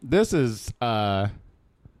 This is Darcy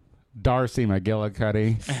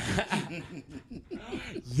McGillicuddy.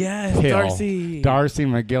 Yes, Hill. Darcy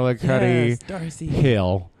McGillicuddy. Yes, Darcy.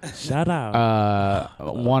 Hill. Shout out.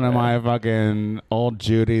 One of my fucking old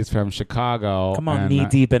Judys from Chicago. Come on, and, knee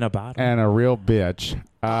deep in a bottle. and a real bitch.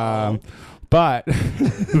 But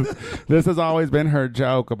this has always been her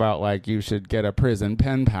joke about like you should get a prison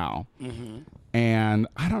pen pal. Mm-hmm. And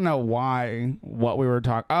I don't know what we were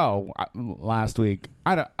talking. Last week.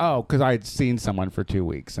 Because I had seen someone for 2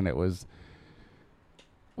 weeks and it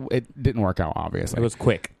didn't work out, obviously. It was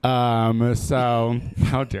quick. So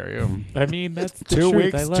how dare you? I mean, that's the 2 truth.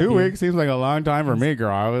 weeks. I love 2 you. weeks seems like a long time for me,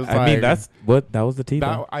 girl. I mean, that was the tea.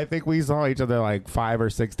 I think we saw each other like 5 or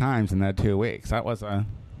 6 times in that 2 weeks. That was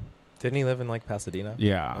Didn't he live in like Pasadena?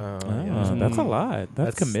 yeah. Oh, that's a lot.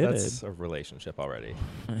 That's committed. That's a relationship already.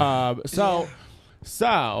 So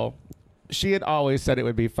she had always said it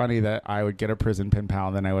would be funny that I would get a prison pen pal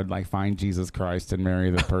and then I would like find Jesus Christ and marry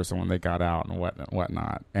the person when they got out and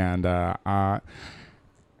whatnot. And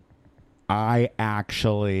I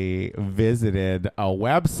actually visited a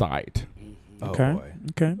website Okay. boy.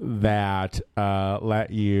 Okay. that let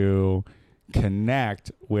you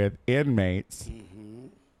connect with inmates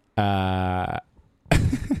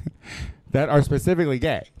that are specifically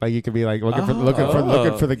gay. Like you could be like looking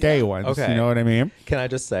for the gay ones. Okay. You know what I mean? Can I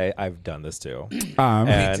just say I've done this too? And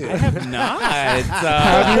And Not.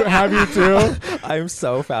 have you too? I'm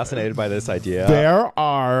so fascinated by this idea. There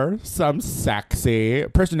are some sexy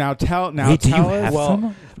person. Now tell Wait, do you us. have well,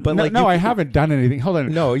 some? but no, like no, you- I haven't done anything. Hold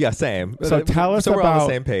on. No, yeah, same. So tell us so we're about. on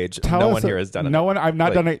the same page. Tell No us one here has done it. No one. I've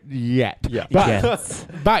not Like, done it yet. Yeah. But, Yes.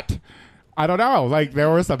 but I don't know. Like there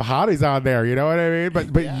were some hotties on there. You know what I mean?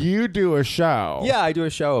 But you do a show. Yeah, I do a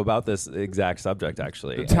show about this exact subject,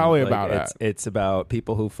 actually. Tell me And, about it. It's about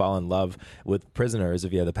people who fall in love with prisoners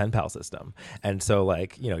via the pen pal system. And so,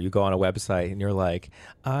 like, you go on a website and you're like,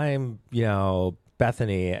 I'm,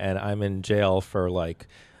 Bethany, and I'm in jail for, like,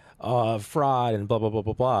 fraud and blah, blah, blah,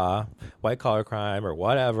 blah, blah, white collar crime or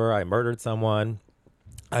whatever. I murdered someone.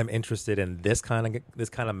 I'm interested in this kind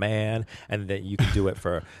of man, and that you can do it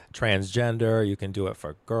for transgender, you can do it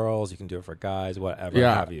for girls, you can do it for guys, whatever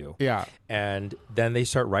have you. Yeah. And then they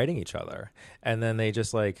start writing each other, and then they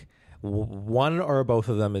just like one or both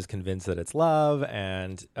of them is convinced that it's love,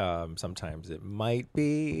 and sometimes it might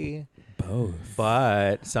be Both.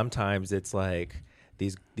 but sometimes it's like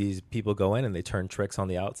these people go in and they turn tricks on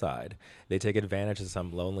the outside. They take advantage of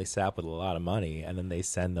some lonely sap with a lot of money, and then they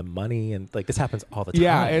send them money, and like this happens all the time.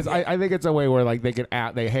 Yeah, I think it's a way where like they could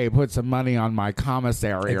hey, put some money on my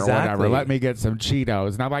commissary or whatever. Let me get some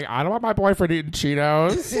Cheetos. And I'm like, I don't want my boyfriend eating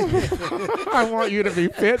Cheetos. I want you to be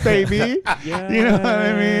fit, baby. Yeah. You know what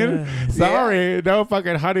I mean? Sorry, no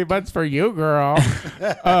fucking honey buns for you, girl.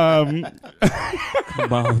 Come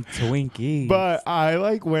on, Twinkie. But I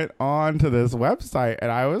like went on to this website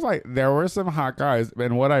and I was like, there were some hot guys,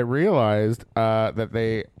 and what I realized that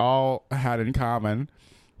they all had in common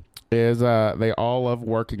is they all love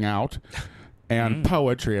working out and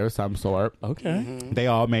poetry of some sort. Okay. They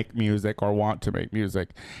all make music or want to make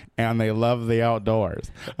music, and they love the outdoors.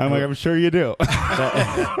 I'm like, I'm sure you do.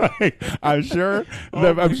 I'm sure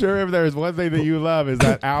if there's one thing that you love is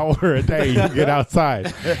that hour a day you get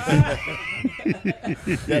outside.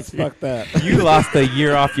 That's fucked up. You lost a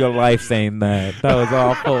year off your life saying that. That was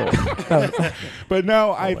awful. But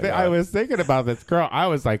no, I was thinking about this girl. I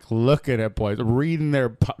was like looking at boys, reading their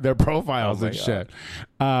profiles and shit.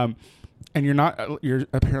 And you're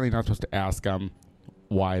apparently not supposed to ask them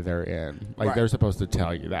why they're in. Like they're supposed to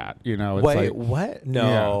tell you that. You know? It's Wait, like, what? No.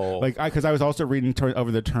 Yeah. Like because I was also reading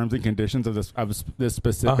over the terms and conditions of this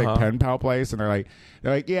specific pen pal place, and they're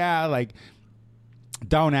like yeah, like.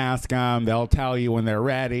 Don't ask them. They'll tell you when they're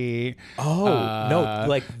ready. Oh, no.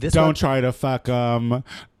 Like this Don't one. try to fuck them.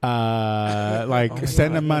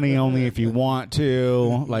 Send them money only if you want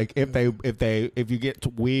to. Like if you get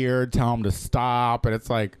weird, tell them to stop. And it's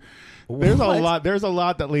like there's a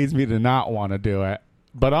lot that leads me to not want to do it.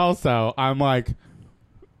 But also I'm like,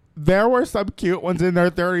 there were some cute ones in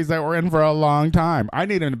their 30s that were in for a long time. I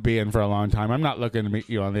need them to be in for a long time. I'm not looking to meet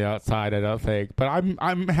you on the outside, I don't think. But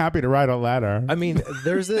I'm happy to write a letter. I mean,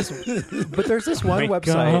 there's this one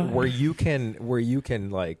website where you can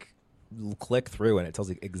like click through and it tells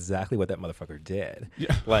you exactly what that motherfucker did.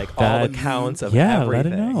 Yeah. Like all the counts of everything. Let it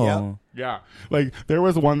know. Yep. Yeah, like there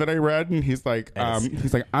was one that I read, and he's like,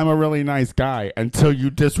 I'm a really nice guy until you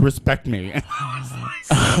disrespect me.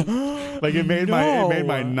 Like it made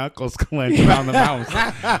my knuckles clench around the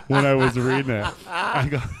mouth when I was reading it.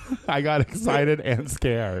 I got excited and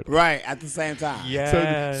scared. Right at the same time.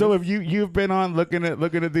 Yeah. So have you've been on looking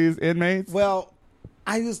at these inmates? Well,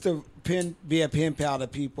 I used to be a pen pal to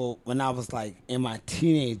people when I was like in my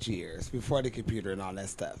teenage years before the computer and all that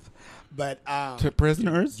stuff. But To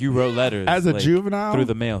prisoners? You wrote letters As a juvenile? through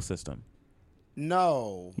the mail system.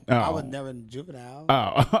 no, Oh. I was never in juvenile.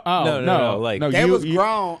 No, like- no, They was you-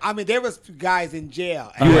 grown. I mean, there was guys in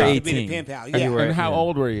jail. You were I used to be 18. the pen pal. And, Yeah, and how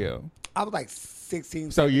old were you? I was like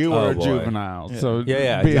 16. So you were a boy. juvenile. So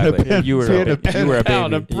Yeah, being exactly. a pen, You were a being baby. pen You were a pal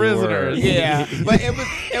to baby. prisoners. Yeah, but it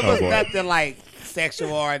was boy. nothing like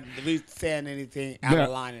sexual or we saying anything out Yeah. of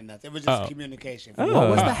line or nothing. It was just communication. What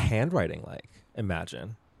was the handwriting like?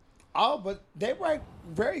 Imagine. Oh, but they write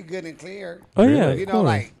very good and clear. Oh, yeah, You of know, course.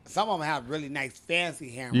 like some of them have really nice, fancy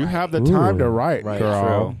handwriting. You have the time to Ooh. write, Right.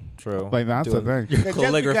 girl. True. Like that's the thing. Just because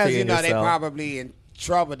calligraphy you in know your they cell. probably in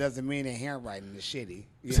trouble doesn't mean their handwriting is shitty.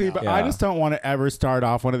 You See, know? but Yeah. I just don't want to ever start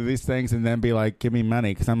off one of these things and then be like, "Give me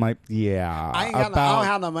money," because I'm like, "Yeah, I don't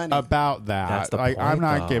have no money. about that." That's the like, I'm point,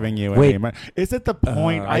 not though. giving you Wait. any money. Is it the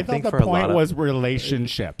point? I I thought think the for a lot point of- was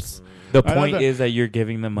relationships. The I point don't- is that you're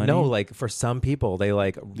giving them money. No, like for some people, they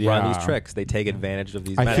like run Yeah. these tricks. They take advantage of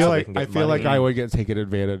these. I men feel so they like can get like money. I would get taken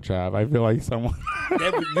advantage of. I feel like someone.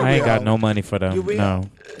 I ain't got no money for them. You will. No.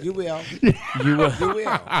 You will. You will. You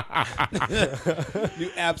will.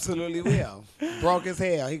 You absolutely will. Broke as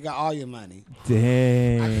hell. He got all your money.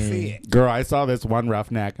 Dang. I can see it. Girl, I saw this one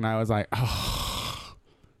roughneck and I was like, oh.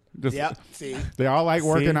 Just, Yep. See. They all like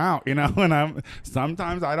working out, you know. And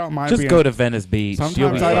sometimes I don't mind. Just being, go to Venice Beach. You'll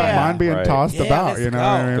Sometimes be I don't fine. mind being Right. tossed Yeah, about, let's you know. go.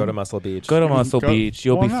 what I mean? Go to Muscle Beach. Go to Muscle Go- Beach.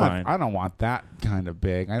 You'll well, be not- fine. I don't want that kind of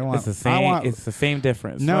big. I don't want. It's the I same. want- It's the same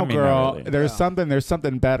difference. no, I mean, girl. not really. There's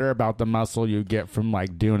something better about the muscle you get from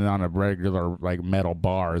like doing it on a regular like metal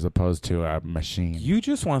bar as opposed to a machine. You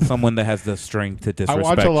just want someone that has the strength to I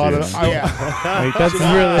disrespect watch a lot you. of. Like, that's She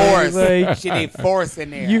need really force. like. She need force in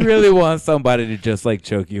there. You really want somebody to just like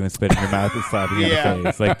choke you and spit in your mouth and slap you Yeah. in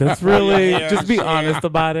the face. Like that's really Yeah, just be sure. honest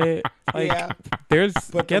about it. Like Yeah. there's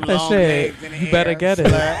Put get them that long shit. legs in the You better air, get it.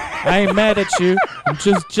 slut. I ain't mad at you. I'm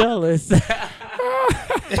just jealous.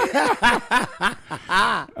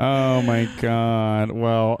 Oh my god.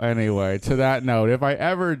 Well, anyway, to that note, if I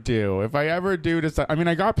ever do decide, I mean,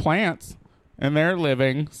 I got plants. and they're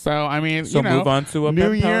living. So I mean, So move on to a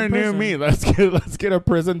new pen pal year, in new prison. me. Let's get a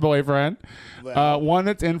prison boyfriend. Well. One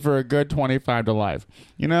that's in for a good 25 to life.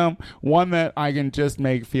 You know, one that I can just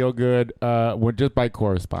make feel good with just by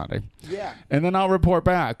corresponding. Yeah. And then I'll report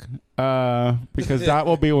back because that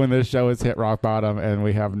will be when this show has hit rock bottom and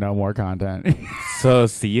we have no more content. So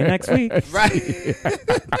see you next week. Right.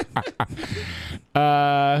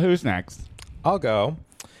 Who's next? I'll go.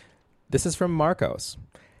 This is from Marcos.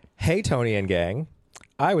 Hey, Tony and gang.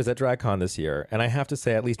 I was at DragCon this year, and I have to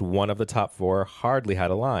say at least one of the top 4 hardly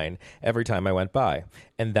had a line every time I went by,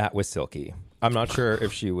 and that was Silky. I'm not sure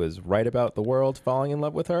if she was right about the world falling in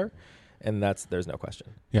love with her, and there's no question.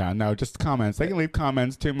 Yeah, no, just comments. They can leave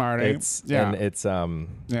comments too, Marty. It's Yeah,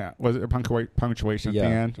 was it punctuation at the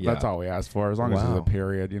Yeah, end? yeah. That's all we asked for, as long as Wow. there's a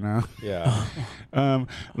period, you know. yeah.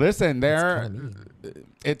 Listen,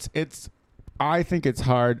 it's. I think it's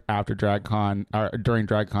hard after DragCon or during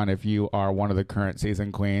DragCon if you are one of the current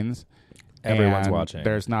season queens. Everyone's and watching.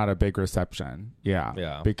 There's not a big reception. Yeah.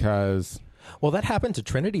 Yeah. Because Well, that happened to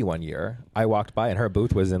Trinity one year. I walked by and her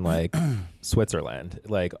booth was in like Switzerland,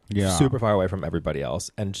 like Yeah. super far away from everybody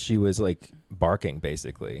else, and she was like barking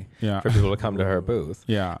basically Yeah. for people to come to her booth.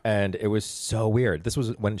 Yeah. And it was so weird. This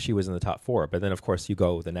was when she was in the top 4, but then of course you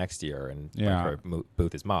go the next year and like, Yeah. her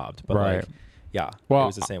booth is mobbed. But Right. like, yeah, Well, it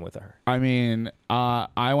was the same with her. I mean,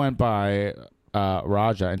 I went by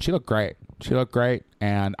Raja, and she looked great. She looked great,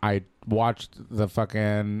 and I watched the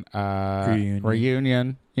fucking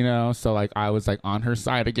reunion. You know, so like I was like on her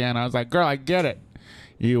side again. I was like, "Girl, I get it.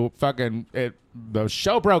 You fucking the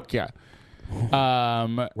show broke you."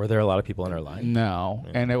 Were there a lot of people in her line? No,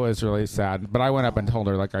 and it was really sad. But I went up and told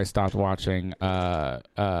her like I stopped watching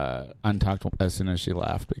Untucked as soon as she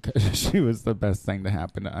left because she was the best thing to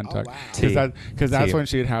happen to Untucked. wow. Because that's Tea. when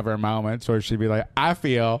she'd have her moments where she'd be like, "I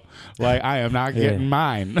feel like I am not getting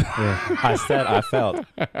mine." Yeah. I said I felt.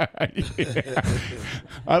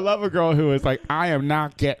 I love a girl who is like, "I am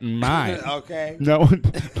not getting mine." Okay. No,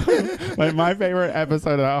 like my favorite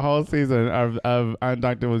episode of that whole season of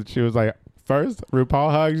Untucked was she was like, first,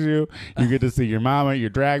 RuPaul hugs you. You get to see your mama, your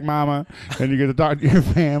drag mama, and you get to talk to your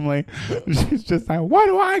family. She's just like, what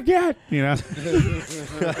do I get? You know,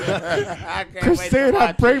 I can't wait to Christina,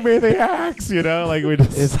 watch bring it. me the axe. You know, like we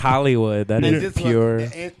just. It's Hollywood. That And is this pure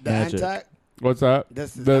was the magic. Untucked? What's up?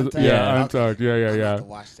 This is The- Untucked? yeah, Okay. Untucked. Yeah, yeah, I'm gonna yeah. have to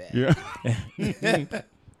watch that. Yeah.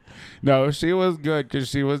 No, she was good because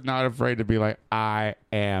she was not afraid to be like, I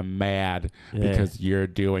am mad Yeah. because you're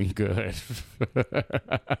doing good.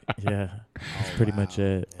 Yeah, that's pretty much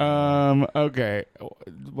it. Okay.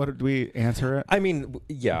 What did we answer it? I mean,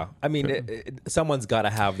 yeah. I mean, someone's got to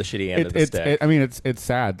have the shitty end of the stick. It's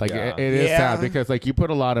sad. Like Yeah. it is Yeah. sad because like you put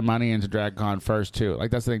a lot of money into DragCon first too. Like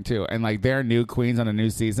that's the thing too. And like they're new queens on a new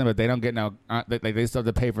season, but they don't get no. They still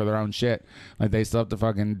have to pay for their own shit. Like they still have to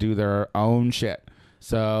fucking do their own shit.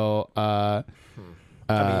 So I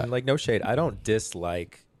mean, like, no shade. I don't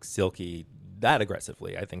dislike Silky that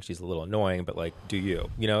aggressively. I think she's a little annoying, but like, do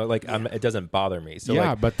you? You know, like, it doesn't bother me. So yeah,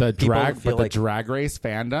 like, but the people feel the like- drag race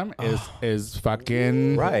fandom is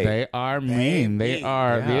fucking Right. They are mean. They mean.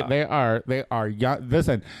 are Yeah. they are young.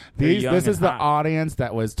 Listen, They're this young is and the hot. audience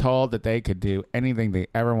that was told that they could do anything they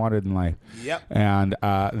ever wanted in life. Yep. And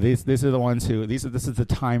these are the ones who this is the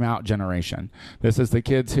timeout generation. This is the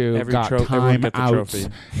kids who Every got everyone gets a timeouts trophy.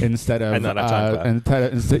 instead of And not a time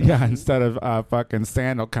clap. instead of fucking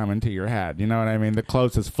sandal coming to your head. You know what I mean? The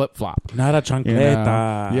closest flip flop. Not a You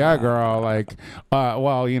chancleta. know? Yeah, girl. Like,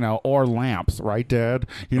 well, you know, or lamps, right, Dad?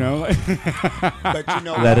 You know. But you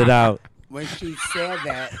know Let what? it out. When she said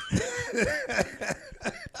that,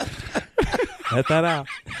 Let that out.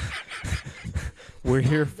 We're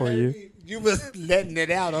here for you. you was letting it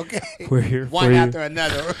out, okay? We're here One for you. after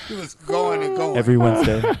another. It was going and going. Every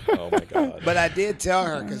Wednesday. Oh my god. But I did tell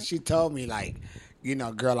her because she told me, like, you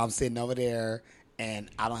know, girl, I'm sitting over there and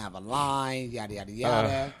I don't have a line, yada, yada,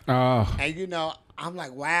 yada. Oh, And, you know, I'm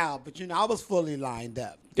like, wow. But, you know, I was fully lined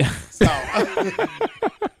up. So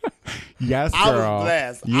yes, I girl. was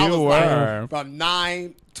blessed. You I was were. like from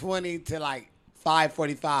 9:20 to like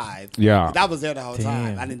 5:45. Yeah. I was there the whole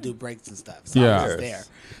time. Damn. I didn't do breaks and stuff. So Yeah. I was there.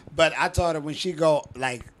 But I told her when she go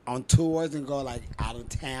like on tours and go like out of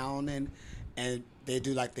town and they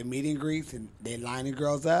do like the meet and greets and they line the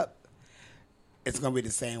girls up, it's gonna be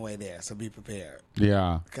the same way there. So be prepared.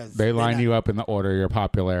 Yeah. 'Cause They they're line not- you up in the order of your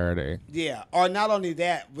popularity. Yeah. Or not only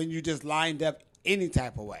that, when you just lined up any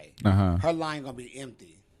type of way, Uh-huh. her line gonna be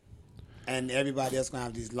empty. And everybody else gonna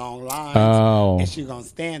have these long lines. Oh. And she gonna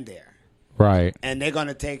stand there. Right. And they're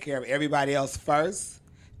gonna take care of everybody else first,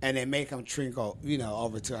 and then make them trickle, you know,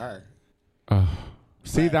 over to her.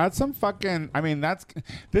 See, But- that's some fucking. I mean,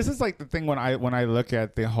 this is like the thing when I look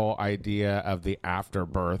at the whole idea of the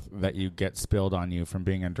afterbirth that you get spilled on you from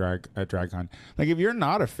being a drag con. Like, if you're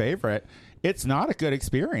not a favorite, it's not a good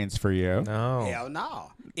experience for you. No. Hell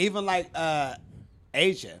no. Even like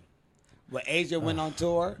Asia. When Asia went on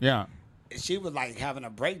tour, Yeah. she was like having a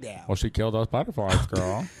breakdown. Well, she killed those butterflies,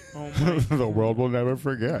 girl. The world will never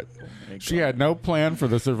forget. She had no plan for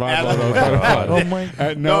the survival of those butterflies. Oh my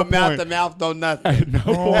At No no mouth point. to mouth, no nothing. At no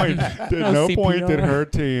point. At no point did CPR. her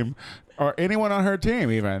team or anyone on her team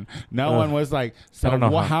even. No one was like, so I don't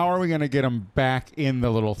know how are we going to get them back in the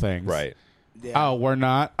little things? Right. Yeah. Oh, we're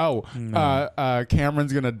not. Oh,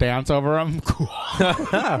 Cameron's going to dance over them.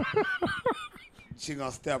 She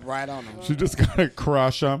gonna step right on them. She's just going to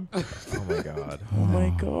crush them. Oh my god. Oh my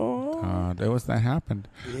god. It was that happened.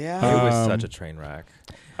 Yeah. It was Um, such a train wreck.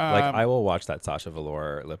 Like I will watch that Sasha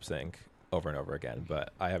Velour lip sync over and over again,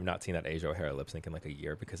 but I have not seen that Asia O'Hara lip sync in like a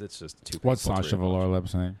year because it's just too. What's painful to Sasha rewatch. Velour lip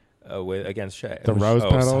sync? Against Shay. The rose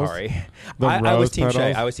petals? Sorry. The I was rose Team Shay.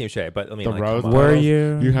 petals? I was Team Shay, but I mean, The like, rose come on. Were petals?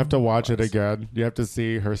 you? You have to watch it Was. again. You have to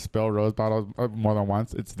see her spill rose bottles more than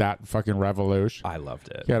once. It's that fucking revolution. I loved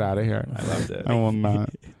it. Get out of here. I loved it. I will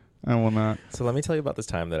not. I will not. So let me tell you about this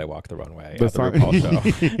time that I walked the runway The at the song-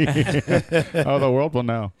 RuPaul show. Oh, the world will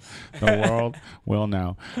know. The world will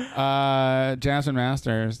know. Jasmine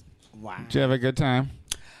Masters, Wow. did you have a good time?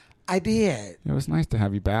 I did. It was nice to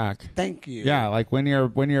have you back. Thank you. Yeah, like when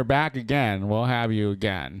you're back again, we'll have you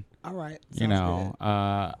again. All right. You know,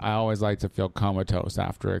 I always like to feel comatose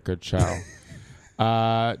after a good show.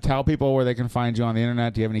 Tell people where they can find you on the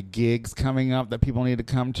internet. Do you have any gigs coming up that people need to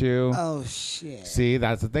come to? Oh shit. See,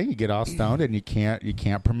 that's the thing. You get all stoned and you can't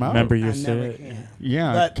promote. Remember I your never shit. can.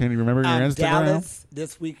 Yeah. But, Can you remember your Instagram? Dallas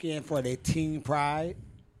this weekend for the Teen Pride.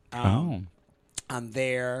 Oh, I'm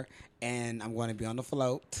there, and I'm going to be on the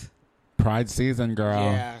float. Pride season, girl.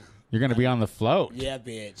 Yeah. You're gonna be on the float, Yeah,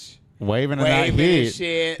 bitch. waving in that Waving and heat,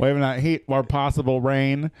 shit. waving that heat, or possible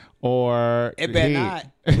rain, or It better heat. not.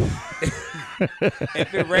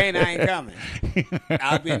 If it rain, I ain't coming.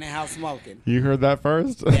 I'll be in the house smoking. You heard that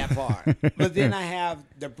first. That part. But then I have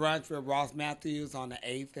the brunch with Ross Matthews on the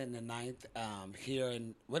 8th and the 9th here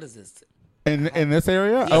in, what is this? in this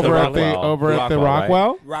area, Yeah. over The at the Rockwell. over at the Rockwell,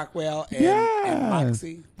 right? Rockwell. Rockwell and, Yeah. and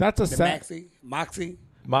Moxie. That's a The set. Moxie.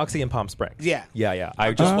 Moxie and Palm Springs. Yeah. Yeah. I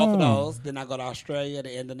Just just both of Oh. those. Then I go to Australia at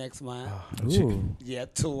the end of next month. Ooh. Yeah,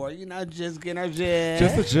 tour. You know, just getting her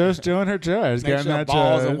jazz. Just doing her jazz, Make getting sure that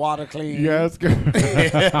balls jazz. and water clean. Yes, girl. Just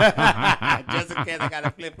in case I got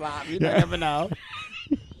a flip flop. You never know.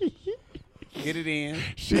 Get it in.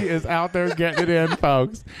 She is out there getting it in,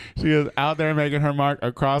 folks. She is out there making her mark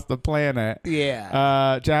across the planet.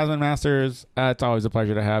 Yeah. Jasmine Masters, it's always a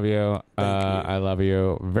pleasure to have you. I love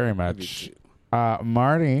you very much.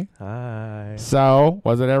 Marty, Hi. so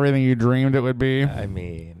was it everything you dreamed it would be? I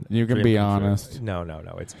mean, You can dream be come true. honest. No.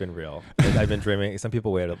 It's been real. I've been dreaming. Some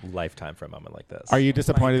people wait a lifetime for a moment like this. Are you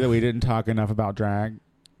disappointed that we didn't talk enough about drag?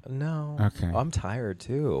 No. Okay. I'm tired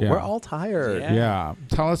too. Yeah. We're all tired. Yeah. Yeah.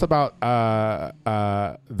 Tell us about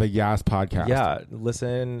the Yas podcast. Yeah,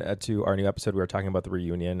 listen to our new episode. We were talking about the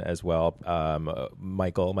reunion as well.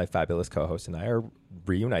 Michael, my fabulous co-host, and I are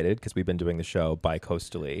reunited because we've been doing the show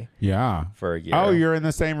bi-coastally Yeah. for a year. Oh, you're in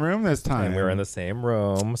the same room this time. and we were in the same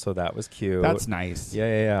room, so that was cute. That's nice.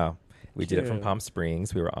 Yeah. We did it from Cute. Palm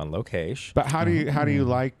Springs. We were on location. But how do you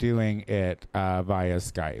like doing it via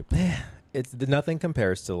Skype? It's nothing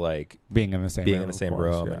compares to like Being in the same being room, in the same of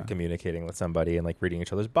course, room yeah. and communicating with somebody and like reading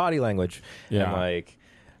each other's body language Yeah. and like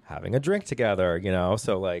having a drink together, you know?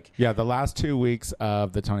 So like Yeah, the last 2 weeks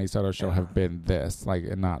of the Tony Soto show have been this, like,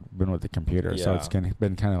 and not been with the computer. So Yeah. it's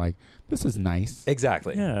been kind of like, this is nice.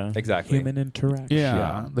 exactly. Yeah. Exactly. Human interaction.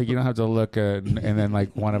 Yeah, like you don't have to look at, and then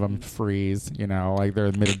like one of them freeze, you know, like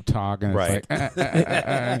they're mid talk, and Right. it's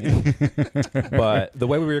like, But the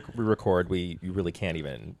way we record, you really can't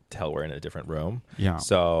even tell we're in a different room. Yeah.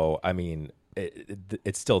 So I mean,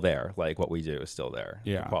 it's still there. Like what we do is still there.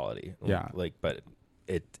 Yeah. The quality. Yeah. Like, but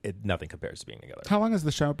it nothing compares to being together. How long has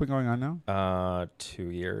the show been going on now? 2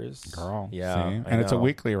 years. Girl, Yeah. see? I And it's a know.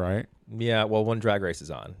 weekly, right? Yeah. Well, when Drag Race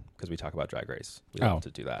is on, because we talk about Drag Race, we Oh. love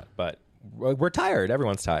to do that. But we're tired.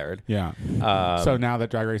 Everyone's tired. Yeah. Um, So now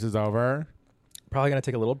that Drag Race is over, probably gonna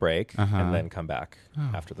take a little break Uh-huh. and then come back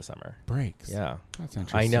Oh. after the summer. breaks. Yeah. That's I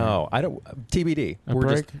interesting. know. I don't. TBD. A We're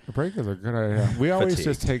break, just a break is a good idea. We always fatigued.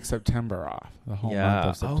 just take September off, the whole Yeah.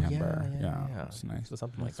 month of Oh, yeah, September. yeah. It's nice. so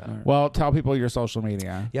something like that. smart. Well, tell people your social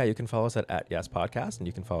media. Yeah, you can follow us at Yes Podcast, and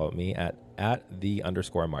you can follow me at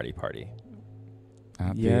 @the_Marty Party.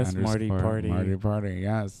 At the Yes, Marty _ Party. Marty Party,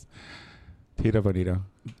 yes. Tito Bonito.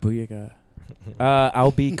 Booyaka.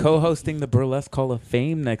 I'll be co-hosting the Burlesque Hall of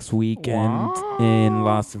Fame next weekend in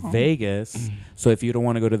Las Vegas. So if you don't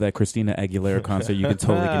want to go to that Christina Aguilera concert, you can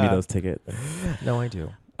totally give me those tickets. No, I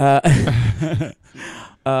do.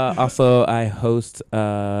 Also, I host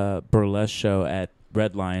a burlesque show at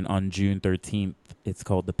Redline on June 13th. It's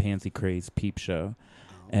called the Pansy Craze Peep Show.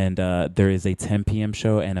 And there is a 10 p.m.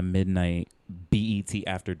 show and a midnight BET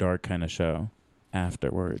After Dark kind of show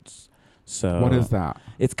afterwards. So What is that?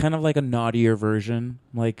 It's kind of like a naughtier version,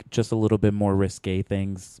 like just a little bit more risque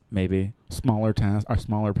things, maybe. Smaller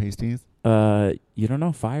pasties? You don't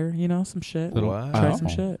know, fire, some shit. What? Try some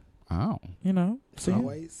shit. Oh. See?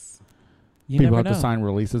 Always. You People never have know. to sign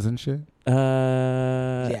releases and shit?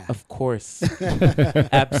 Of course.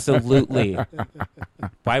 Absolutely.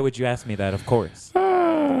 Why would you ask me that? Of course.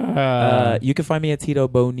 You can find me at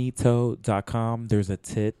TitoBonito.com. There's a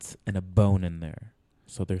tit and a bone in there.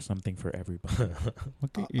 So there's something for everybody.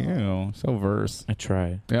 Look at you. So verse. I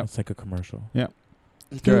try. Yep. It's like a commercial. Yep.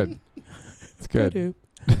 It's good. It's good.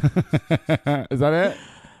 Is that it?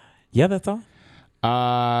 Yeah, that's all.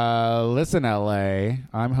 Listen, LA,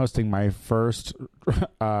 I'm hosting my first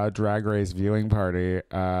Drag Race viewing party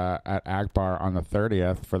at Akbar on the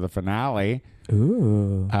 30th for the finale.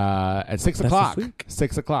 Ooh. At 6 That's o'clock. this week.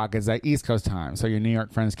 6 o'clock is at East Coast time, so your New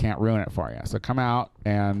York friends can't ruin it for you. So come out,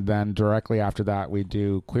 and then directly after that, we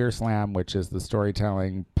do Queer Slam, which is the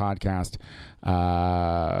storytelling podcast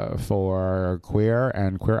for queer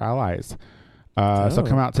and queer allies. So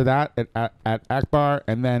come out to that at Akbar,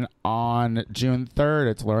 and then on June 3rd,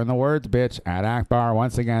 it's Learn the Words, bitch, at Akbar.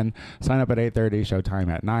 Once again, sign up at 8:30,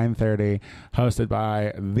 showtime at 9:30, hosted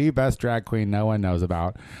by the best drag queen no one knows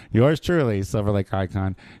about. Yours truly, Silver Lake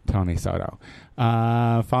icon, Tony Soto.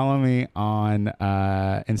 Follow me on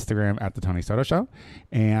Instagram at The Tony Soto Show.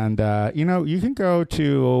 And, you can go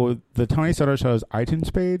to The Tony Soto Show's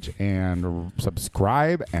iTunes page and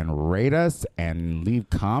subscribe and rate us and leave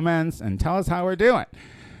comments and tell us how we're doing.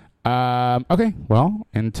 Okay, well,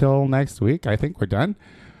 until next week, I think we're done.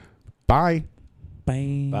 Bye.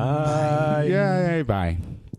 Bye. Bye. Yay, bye.